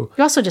so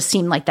you also just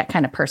seem like that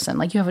kind of person.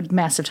 Like you have a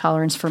massive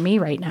tolerance for me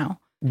right now.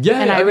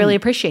 Yeah, and I really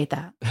appreciate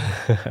that.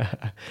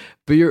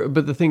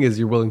 but the thing is,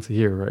 you're willing to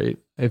hear, right?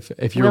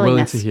 If you're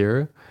willing to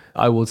hear,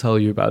 I will tell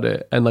you about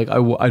it, and like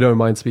I don't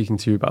mind speaking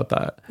to you about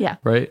that. Yeah,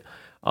 right.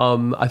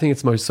 I think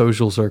it's my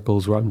social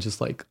circles where I'm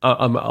just like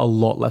I'm a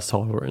lot less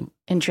tolerant.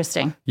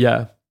 Interesting.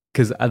 Yeah,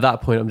 because at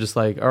that point I'm just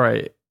like, all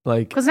right,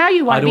 like because now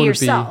you want to be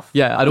yourself.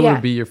 I don't want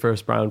to be your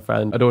first brown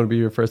friend. I don't want to be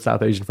your first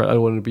South Asian friend. I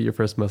don't want to be your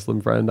first Muslim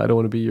friend. I don't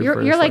want to be your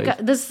first. You're like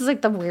this is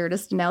like the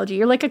weirdest analogy.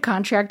 You're like a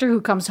contractor who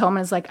comes home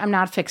and is like, I'm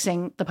not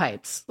fixing the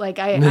pipes. Like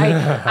I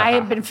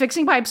have been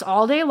fixing pipes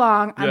all day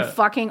long. I'm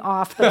fucking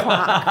off the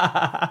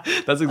clock.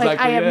 That's exactly like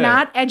I am it.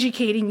 not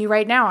educating you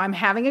right now. I'm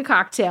having a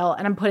cocktail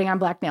and I'm putting on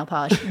black nail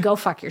polish. Go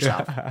fuck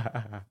yourself.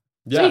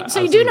 So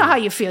you do know how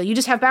you feel. You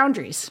just have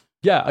boundaries.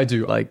 Yeah, I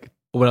do. Like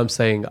when I'm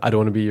saying I don't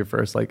want to be your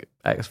first like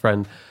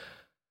ex-friend,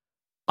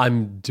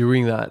 I'm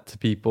doing that to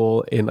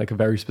people in like a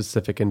very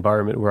specific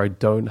environment where I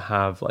don't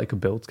have like a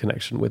built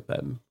connection with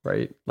them,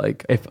 right?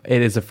 Like if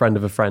it is a friend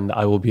of a friend,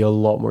 I will be a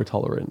lot more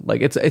tolerant.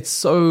 Like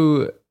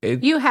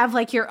you have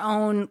like your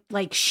own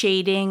like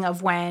shading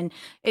of when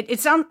it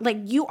sounds like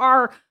you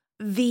are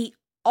the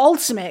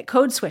ultimate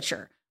code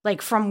switcher.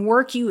 Like from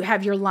work, you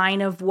have your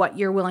line of what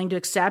you're willing to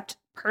accept.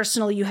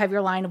 Personally, you have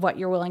your line of what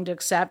you're willing to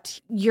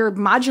accept. You're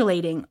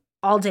modulating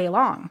all day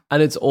long.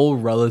 And it's all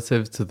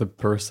relative to the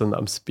person that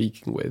I'm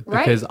speaking with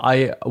because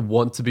I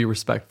want to be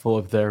respectful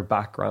of their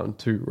background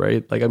too,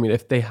 right? Like, I mean,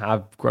 if they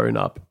have grown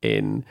up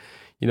in,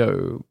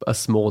 a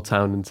small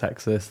town in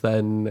Texas,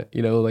 then,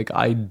 like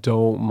I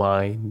don't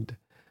mind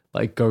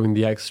like going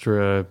the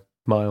extra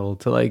mile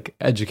to like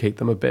educate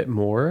them a bit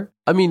more.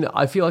 I mean,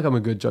 I feel like I'm a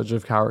good judge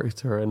of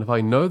character. And if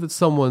I know that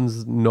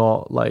someone's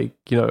not like,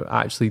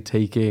 actually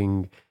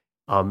taking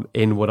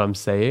in what I'm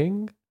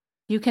saying,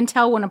 you can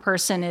tell when a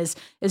person is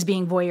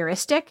being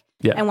voyeuristic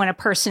and when a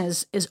person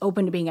is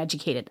open to being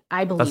educated.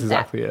 I believe that's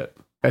exactly it.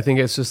 I think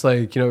it's just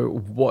like,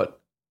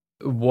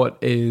 what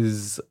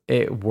is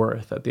it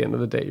worth at the end of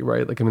the day,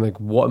 right? Like, I mean, like,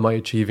 what am I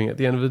achieving at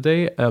the end of the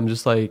day? And I'm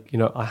just like,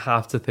 I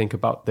have to think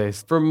about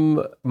this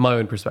from my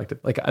own perspective.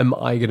 Like, am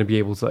I going to be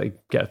able to like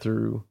get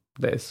through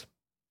this?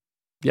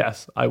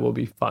 Yes, I will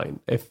be fine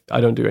if I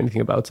don't do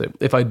anything about it.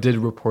 If I did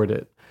report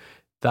it,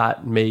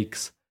 that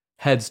makes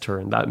heads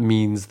turn. That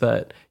means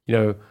that,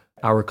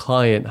 our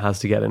client has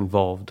to get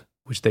involved,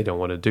 which they don't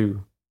want to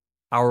do.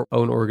 Our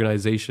own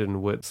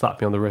organization would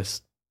slap me on the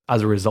wrist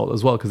as a result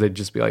as well, because they'd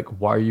just be like,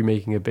 why are you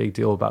making a big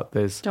deal about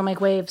this? Don't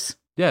make waves.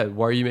 Yeah,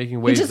 why are you making You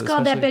waves? just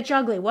called that bitch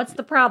ugly. What's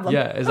the problem?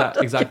 Yeah,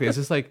 exactly. It's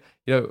just like,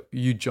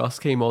 you just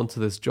came onto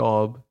this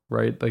job,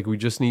 right? Like, we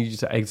just need you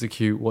to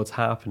execute what's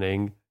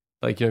happening.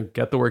 Like,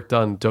 get the work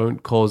done.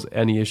 Don't cause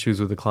any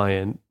issues with the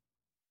client.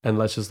 And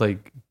let's just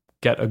like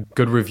get a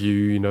good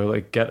review,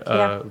 like get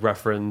a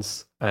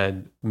reference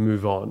and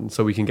move on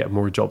so we can get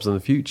more jobs in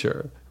the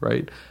future,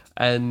 right?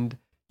 And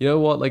you know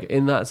what? Like,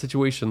 in that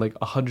situation, like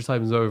 100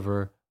 times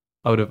over,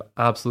 I would have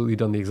absolutely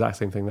done the exact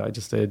same thing that I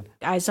just did.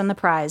 Eyes on the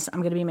prize.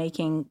 I'm going to be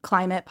making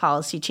climate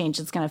policy change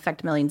that's going to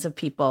affect millions of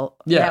people.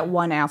 Yeah. That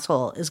one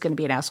asshole is going to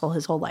be an asshole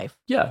his whole life.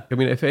 Yeah. I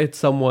mean, if it's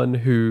someone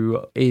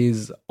who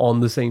is on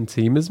the same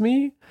team as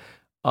me,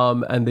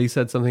 and they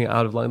said something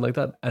out of line like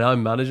that, and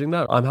I'm managing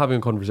that, I'm having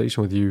a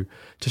conversation with you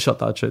to shut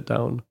that shit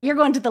down. You're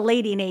going to the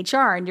lady in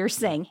HR and you're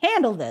saying,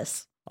 handle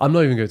this. I'm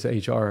not even going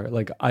to HR.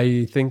 Like,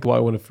 I think what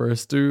I want to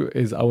first do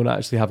is I want to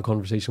actually have a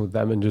conversation with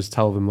them and just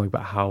tell them like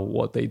about how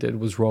what they did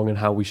was wrong and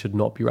how we should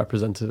not be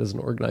represented as an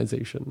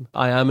organization.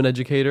 I am an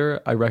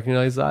educator. I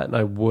recognize that, and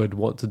I would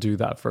want to do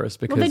that first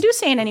because Well, they do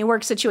say in any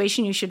work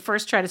situation, you should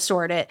first try to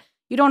sort it.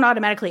 You don't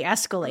automatically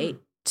escalate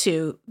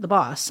to the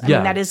boss. I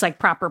mean, that is like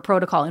proper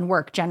protocol in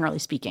work, generally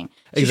speaking.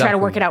 So you try to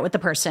work it out with the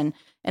person.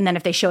 And then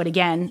if they show it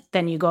again,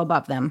 then you go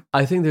above them.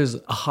 I think there's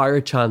a higher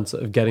chance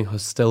of getting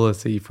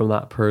hostility from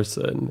that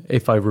person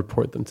if I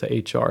report them to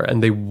HR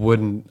and they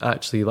wouldn't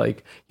actually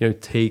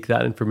take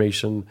that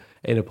information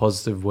in a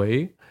positive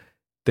way.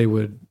 They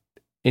would,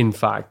 in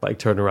fact,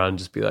 turn around and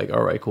just be like,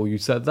 all right, cool, you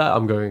said that,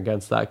 I'm going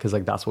against that because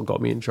that's what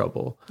got me in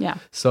trouble. Yeah.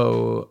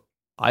 So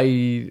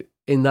in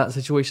that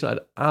situation, I'd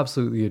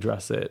absolutely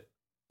address it.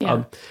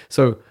 Yeah.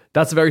 So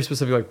that's a very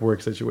specific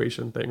work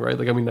situation thing, right?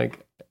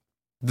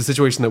 The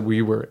situation that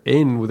we were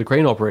in with the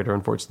crane operator,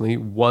 unfortunately,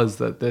 was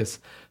that this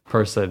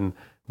person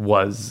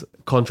was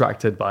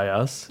contracted by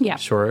us. Yeah.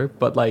 Sure.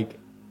 But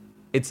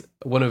it's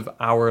one of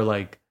our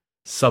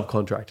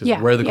subcontractors. Yeah.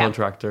 We're the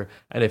contractor.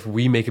 And if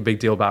we make a big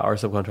deal about our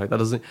subcontract,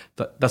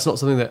 that's not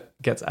something that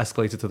gets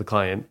escalated to the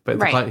client. But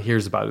if the client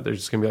hears about it, they're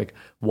just going to be like,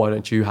 why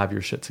don't you have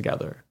your shit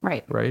together?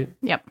 Right. Right.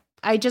 Yep.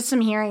 I just am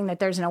hearing that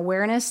there's an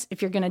awareness.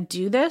 If you're going to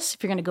do this,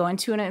 if you're going to go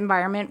into an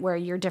environment where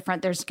you're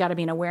different, there's got to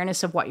be an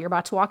awareness of what you're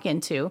about to walk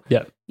into.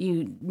 Yeah.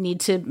 You need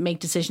to make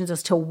decisions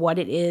as to what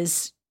it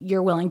is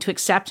you're willing to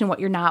accept and what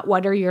you're not.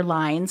 What are your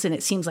lines? And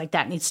it seems like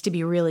that needs to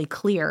be really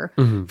clear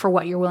for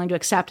what you're willing to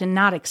accept and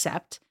not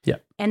accept. Yeah.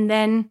 And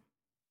then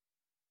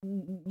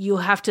you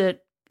have to,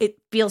 it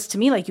feels to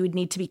me like you would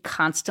need to be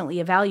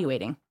constantly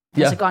evaluating.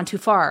 Has it gone too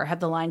far?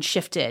 Have the lines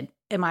shifted?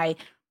 Am I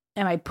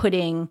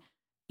putting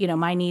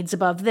my needs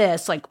above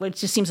this? It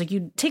just seems like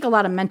you take a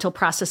lot of mental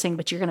processing,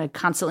 but you're going to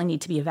constantly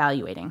need to be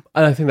evaluating.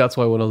 And I think that's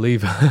why I want to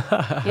leave.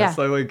 Yeah.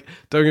 So don't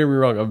get me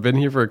wrong. I've been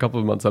here for a couple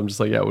of months. I'm just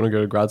I want to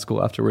go to grad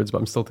school afterwards, but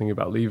I'm still thinking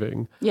about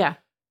leaving. Yeah.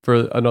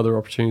 For another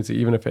opportunity,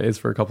 even if it is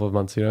for a couple of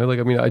months,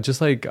 I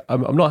just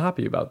I'm not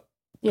happy about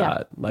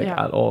that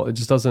at all. It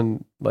just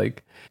doesn't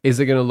is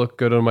it going to look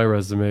good on my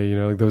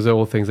resume? Those are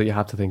all things that you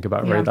have to think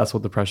about, right? That's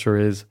what the pressure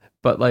is.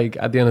 But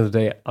at the end of the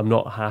day, I'm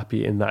not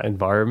happy in that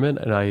environment.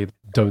 And I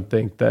don't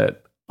think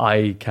that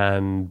I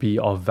can be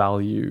of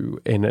value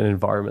in an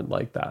environment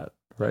like that,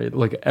 right?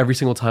 Every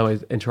single time I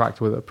interact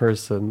with a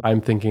person,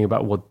 I'm thinking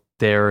about what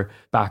their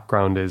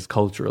background is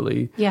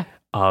culturally. Yeah.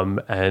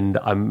 And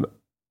I'm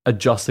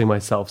adjusting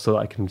myself so that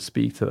I can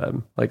speak to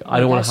them.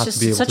 I don't want to have to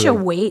be able such to... a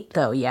weight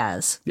though.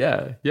 Yes.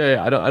 Yeah.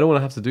 I don't want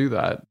to have to do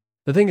that.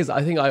 The thing is,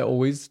 I think I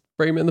always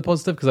frame it in the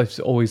positive because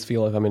I always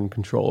feel like I'm in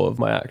control of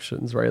my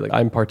actions, right?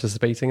 I'm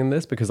participating in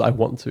this because I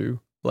want to.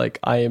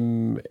 I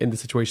am in the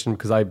situation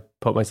because I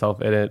put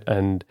myself in it,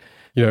 and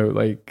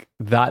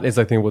that is,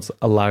 I think, what's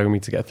allowing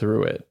me to get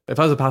through it. If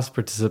I was a passive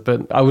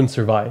participant, I wouldn't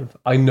survive.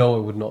 I know I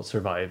would not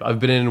survive. I've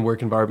been in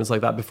work environments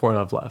like that before and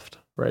I've left,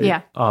 right?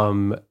 Yeah.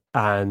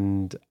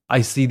 And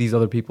I see these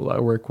other people that I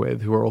work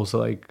with who are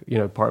also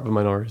part of a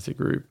minority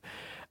group.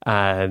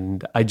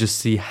 And I just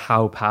see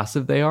how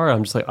passive they are.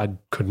 I'm just I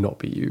could not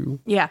be you.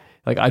 Yeah.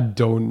 I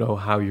don't know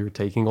how you're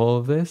taking all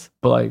of this.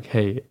 But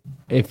hey,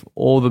 if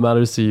all that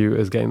matters to you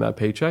is getting that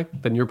paycheck,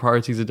 then your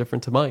priorities are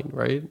different to mine,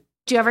 right?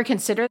 Do you ever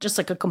consider just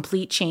a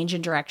complete change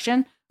in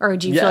direction? Or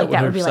do you feel like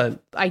that 100%. Would be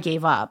I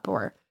gave up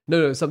or?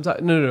 No.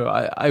 Sometimes, no.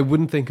 I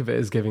wouldn't think of it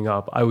as giving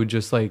up. I would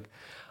just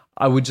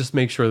I would just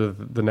make sure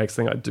that the next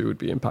thing I do would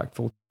be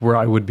impactful, where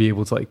I would be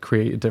able to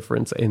create a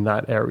difference in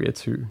that area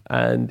too.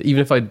 And even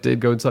if I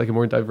did go into a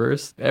more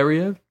diverse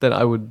area, then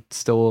I would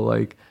still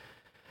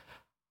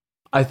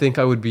I think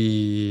I would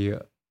be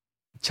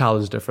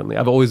challenged differently.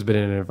 I've always been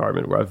in an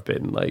environment where I've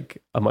been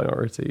a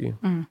minority.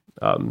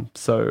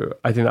 So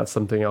I think that's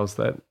something else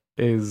that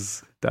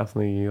is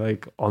definitely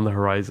on the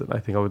horizon. I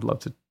think I would love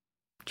to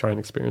try and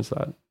experience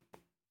that.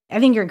 I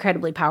think you're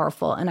incredibly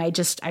powerful. And I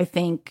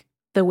think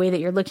the way that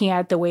you're looking at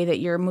it, the way that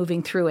you're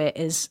moving through it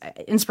is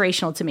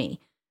inspirational to me.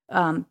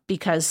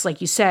 Because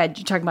like you said,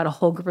 you're talking about a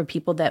whole group of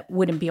people that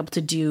wouldn't be able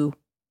to do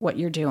what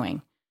you're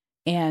doing.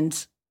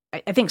 And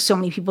I think so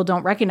many people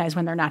don't recognize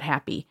when they're not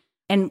happy.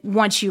 And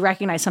once you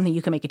recognize something,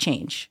 you can make a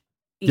change.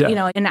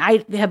 And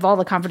I have all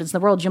the confidence in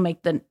the world, you'll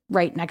make the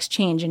right next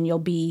change and you'll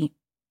be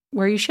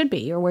where you should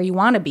be or where you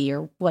want to be,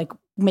 or like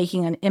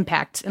making an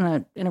impact in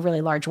a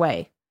really large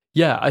way.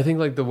 Yeah, I think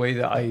like the way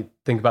that I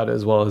think about it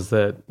as well is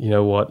that, you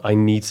know what, I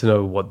need to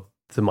know what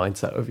the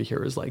mindset over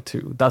here is like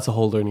too. That's a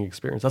whole learning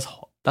experience.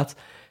 That's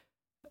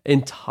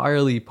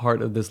entirely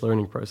part of this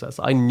learning process.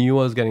 I knew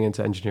I was getting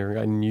into engineering.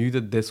 I knew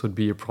that this would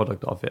be a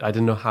product of it. I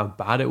didn't know how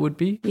bad it would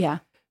be. Yeah.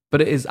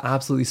 But it is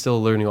absolutely still a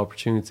learning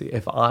opportunity.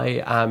 If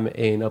I am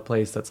in a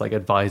place that's like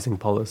advising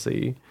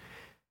policy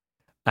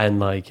and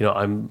like, you know,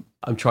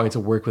 I'm trying to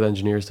work with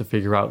engineers to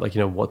figure out like,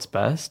 you know, what's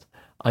best,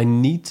 I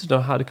need to know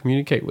how to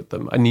communicate with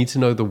them. I need to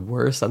know the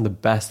worst and the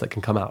best that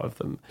can come out of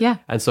them. Yeah.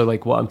 And so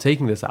like what I'm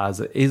taking this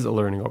as is a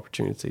learning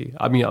opportunity.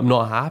 I mean, I'm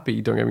not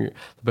happy, don't get me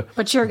wrong.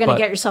 But you're going to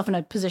get yourself in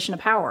a position of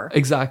power.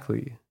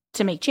 Exactly.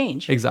 To make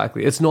change.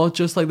 Exactly. It's not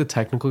just like the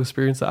technical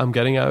experience that I'm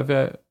getting out of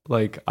it.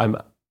 Like I'm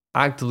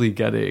actively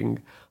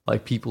getting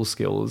like people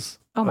skills.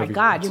 Oh my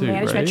God. Your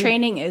management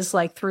training is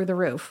like through the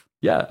roof.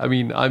 Yeah. I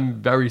mean,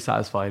 I'm very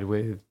satisfied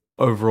with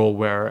overall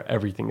where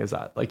everything is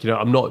at. Like, you know,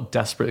 I'm not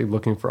desperately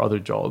looking for other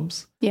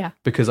jobs. Yeah.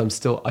 Because I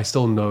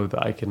still know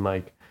that I can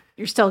like.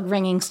 You're still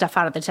wringing stuff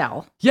out of the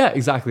towel. Yeah,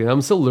 exactly. And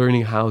I'm still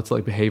learning how to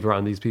like behave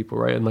around these people,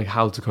 right? And like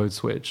how to code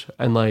switch.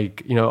 And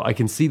like, you know, I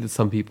can see that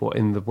some people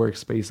in the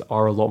workspace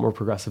are a lot more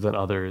progressive than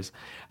others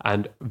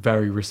and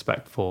very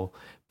respectful.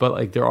 But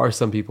like there are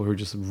some people who are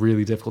just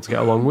really difficult to get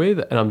along with.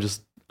 And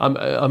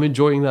I'm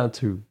enjoying that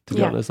too, to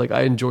be honest. Like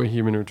I enjoy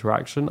human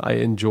interaction. I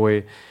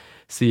enjoy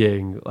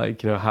seeing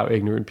like, you know, how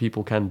ignorant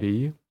people can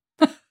be.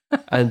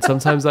 And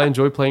sometimes I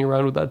enjoy playing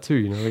around with that too.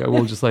 You know, like I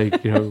will just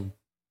like, you know.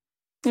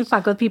 You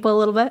fuck with people a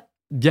little bit?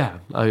 Yeah,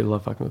 I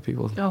love fucking with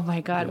people. Oh my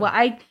God. Yeah. Well,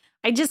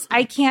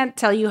 I can't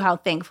tell you how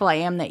thankful I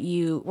am that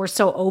you were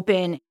so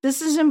open.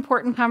 This is an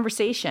important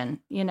conversation.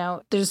 You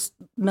know, there's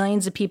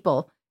millions of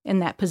people in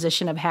that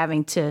position of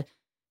having to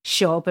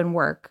show up and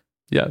work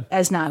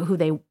as not who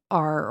they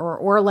are,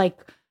 or like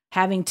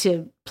having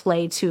to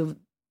play to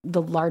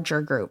the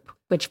larger group,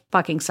 which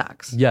fucking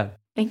sucks. Yeah.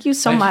 Thank you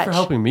so much for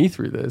helping me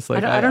through this.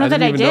 Like I don't know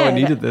that I did. Know I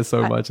needed this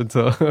so much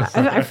until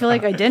I feel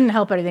like I didn't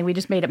help anything. We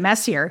just made it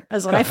messier,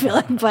 is what I feel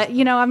like. But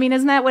you know, I mean,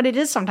 isn't that what it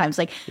is sometimes?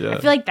 Like I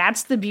feel like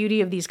that's the beauty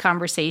of these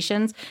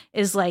conversations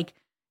is like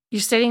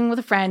you're sitting with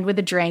a friend with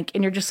a drink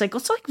and you're just like,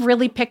 let's like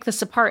really pick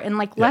this apart and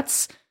like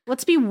let's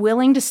be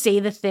willing to say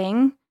the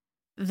thing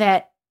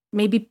that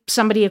maybe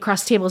somebody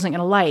across the table isn't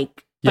gonna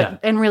like,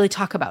 and really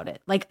talk about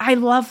it. Like I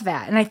love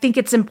that. And I think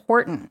it's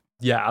important.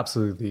 Yeah,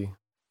 absolutely.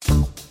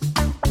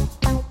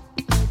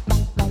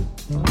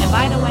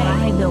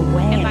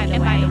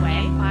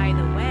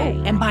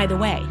 And by the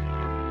way,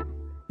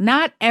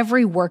 not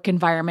every work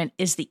environment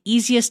is the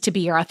easiest to be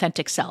your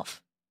authentic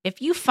self.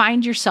 If you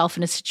find yourself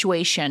in a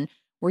situation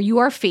where you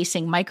are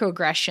facing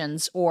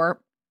microaggressions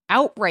or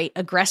outright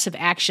aggressive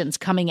actions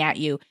coming at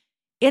you,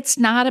 it's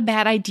not a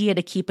bad idea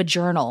to keep a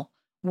journal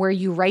where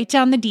you write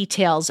down the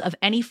details of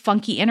any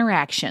funky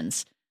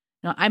interactions.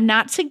 Now, I'm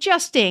not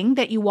suggesting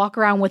that you walk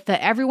around with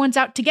the everyone's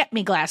out to get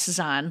me glasses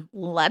on.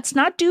 Let's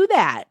not do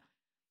that.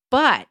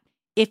 But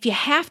if you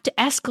have to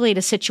escalate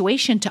a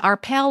situation to our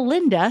pal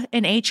Linda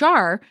in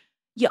HR,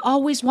 you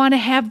always want to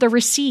have the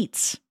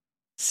receipts.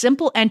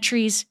 Simple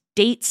entries,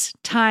 dates,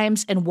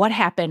 times, and what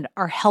happened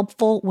are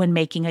helpful when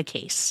making a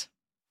case.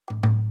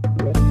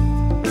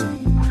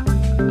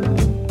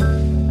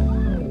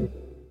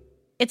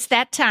 It's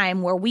that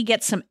time where we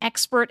get some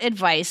expert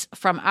advice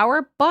from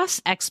our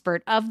boss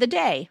expert of the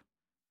day.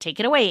 Take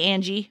it away,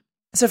 Angie.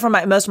 So for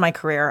most of my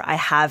career, I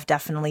have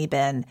definitely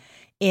been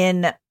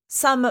in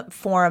some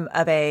form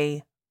of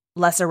a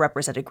lesser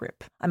represented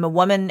group. I'm a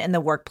woman in the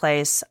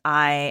workplace.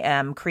 I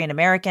am Korean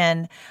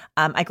American.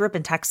 I grew up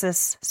in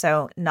Texas,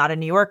 so not a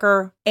New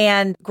Yorker.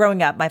 And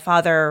growing up, my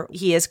father,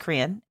 he is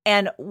Korean.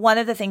 And one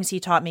of the things he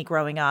taught me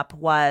growing up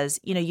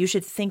was, you know, you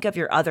should think of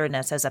your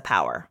otherness as a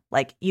power.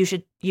 Like you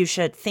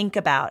should think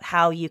about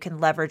how you can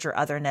leverage your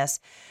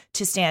otherness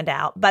to stand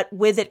out. But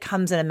with it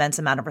comes an immense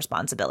amount of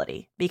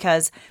responsibility,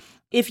 because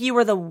if you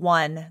are the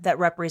one that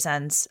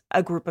represents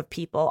a group of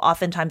people,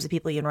 oftentimes the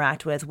people you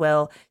interact with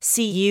will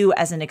see you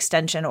as an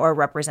extension or a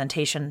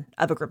representation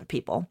of a group of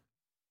people.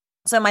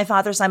 So my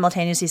father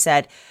simultaneously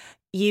said,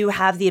 you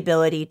have the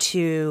ability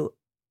to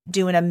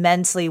do an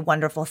immensely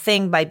wonderful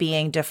thing by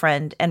being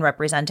different and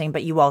representing,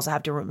 but you also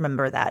have to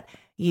remember that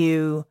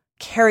you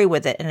carry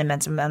with it an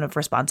immense amount of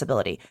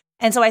responsibility.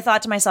 And so I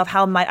thought to myself,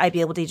 how might I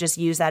be able to just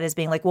use that as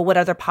being like, well, what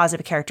other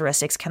positive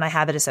characteristics can I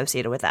have it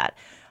associated with that?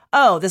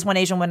 Oh, this one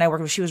Asian woman I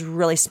worked with, she was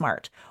really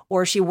smart,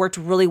 or she worked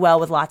really well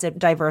with lots of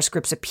diverse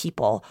groups of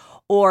people,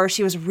 or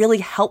she was really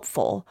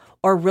helpful,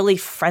 or really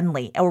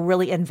friendly, or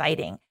really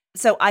inviting.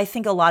 So I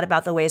think a lot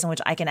about the ways in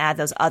which I can add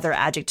those other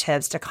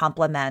adjectives to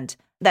complement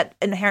that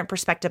inherent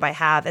perspective I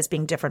have as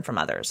being different from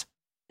others.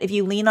 If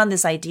you lean on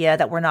this idea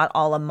that we're not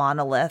all a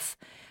monolith,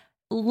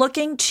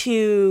 looking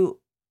to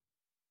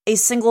a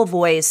single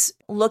voice,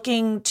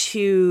 looking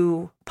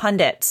to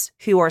pundits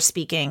who are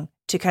speaking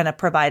to kind of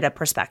provide a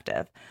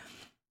perspective,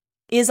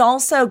 is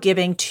also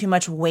giving too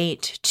much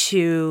weight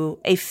to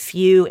a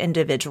few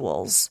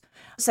individuals.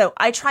 So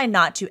I try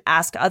not to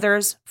ask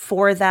others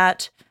for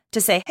that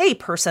to say, hey,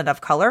 person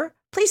of color,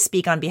 please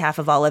speak on behalf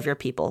of all of your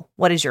people.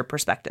 What is your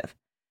perspective?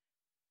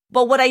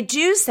 But what I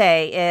do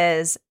say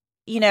is,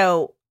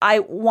 I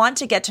want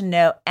to get to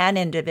know an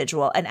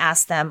individual and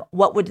ask them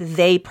what would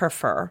they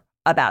prefer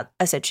about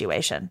a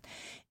situation.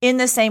 In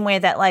the same way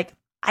that,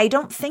 I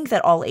don't think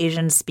that all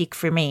Asians speak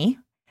for me,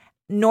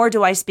 nor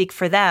do I speak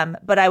for them,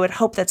 but I would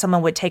hope that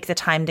someone would take the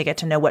time to get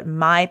to know what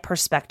my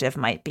perspective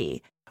might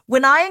be.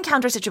 When I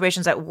encounter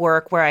situations at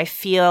work where I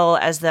feel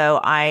as though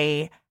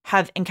I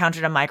have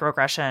encountered a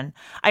microaggression,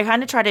 I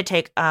kind of try to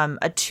take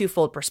a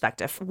twofold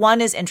perspective.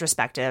 One is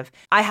introspective.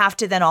 I have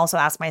to then also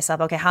ask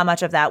myself, okay, how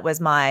much of that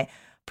was my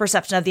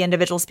perception of the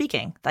individual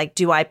speaking?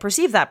 Do I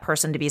perceive that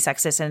person to be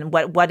sexist? And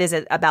what is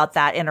it about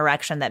that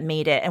interaction that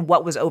made it? And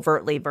what was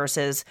overtly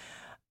versus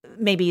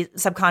maybe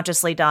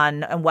subconsciously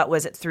done? And what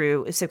was it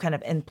through some kind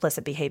of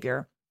implicit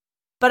behavior?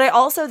 But I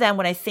also then,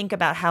 when I think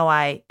about how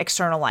I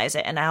externalize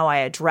it and how I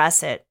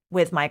address it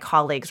with my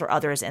colleagues or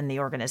others in the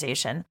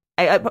organization,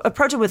 I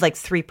approach it with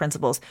 3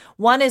 principles.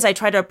 One is I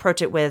try to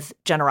approach it with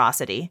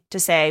generosity to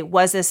say,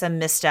 was this a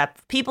misstep?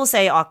 People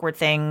say awkward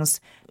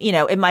things.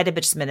 It might have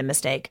just been a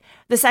mistake.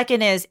 The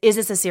second is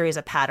this a series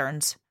of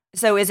patterns?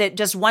 So is it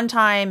just one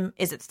time?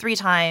 Is it 3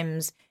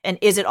 times? And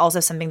is it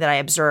also something that I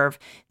observe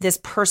this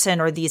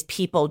person or these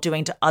people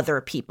doing to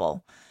other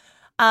people?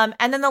 And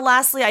then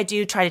lastly, I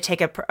do try to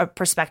take a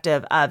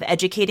perspective of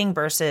educating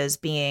versus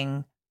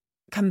being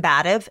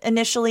combative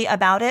initially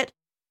about it.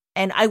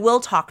 And I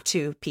will talk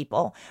to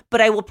people, but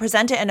I will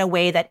present it in a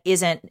way that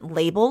isn't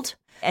labeled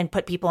and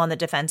put people on the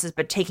defenses,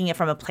 but taking it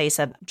from a place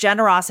of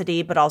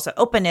generosity, but also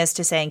openness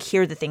to saying,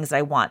 here are the things that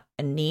I want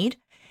and need.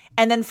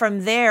 And then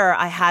from there,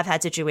 I have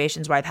had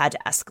situations where I've had to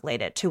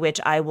escalate it, to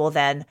which I will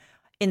then,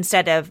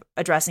 instead of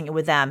addressing it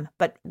with them,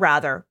 but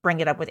rather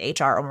bring it up with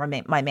HR or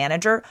my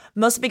manager,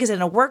 mostly because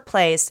in a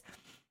workplace,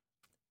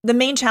 the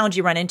main challenge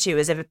you run into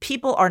is if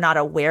people are not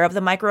aware of the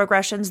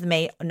microaggressions, they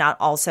may not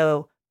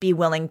also be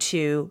willing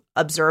to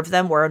observe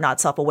them or not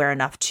self-aware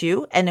enough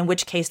to. And in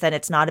which case, then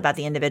it's not about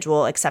the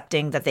individual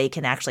accepting that they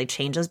can actually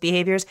change those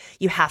behaviors.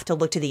 You have to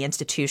look to the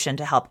institution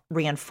to help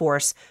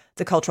reinforce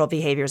the cultural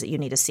behaviors that you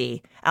need to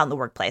see out in the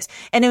workplace.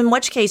 And in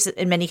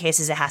many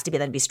cases, it has to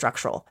be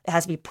structural. It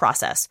has to be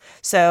process.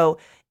 So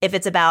if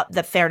it's about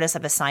the fairness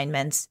of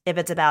assignments, if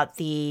it's about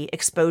the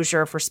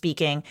exposure for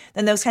speaking,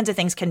 then those kinds of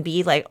things can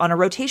be on a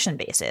rotation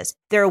basis.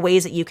 There are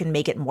ways that you can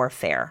make it more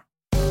fair.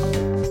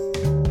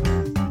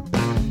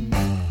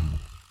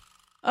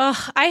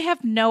 I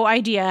have no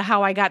idea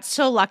how I got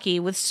so lucky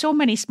with so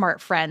many smart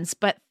friends,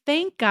 but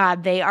thank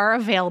God they are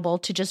available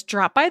to just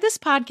drop by this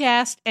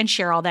podcast and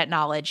share all that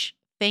knowledge.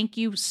 Thank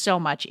you so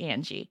much,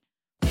 Angie.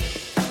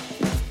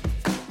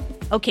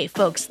 Okay,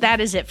 folks, that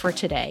is it for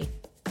today.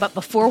 But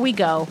before we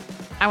go,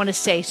 I want to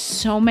say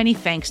so many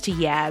thanks to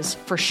Yaz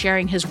for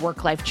sharing his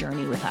work-life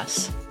journey with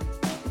us.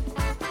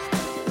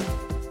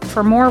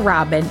 For more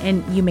Robin,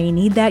 and you may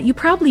need that, you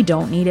probably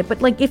don't need it,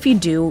 but if you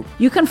do,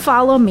 you can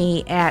follow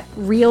me at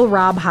Real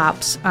Rob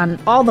Hops on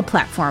all the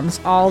platforms,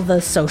 all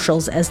the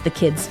socials, as the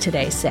kids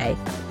today say.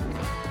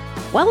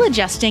 Well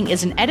Adjusting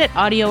is an Edit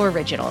Audio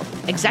original,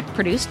 exec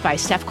produced by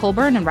Steph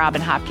Colburn and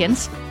Robin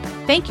Hopkins.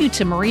 Thank you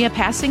to Maria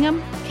Passingham,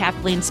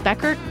 Kathleen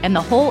Speckert, and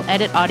the whole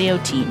Edit Audio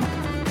team.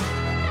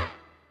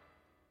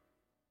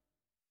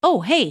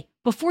 Oh, hey,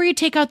 before you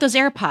take out those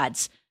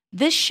AirPods,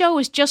 this show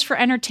is just for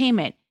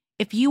entertainment.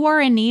 If you are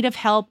in need of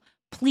help,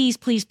 please,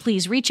 please,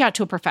 please reach out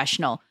to a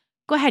professional.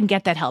 Go ahead and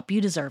get that help. You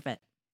deserve it.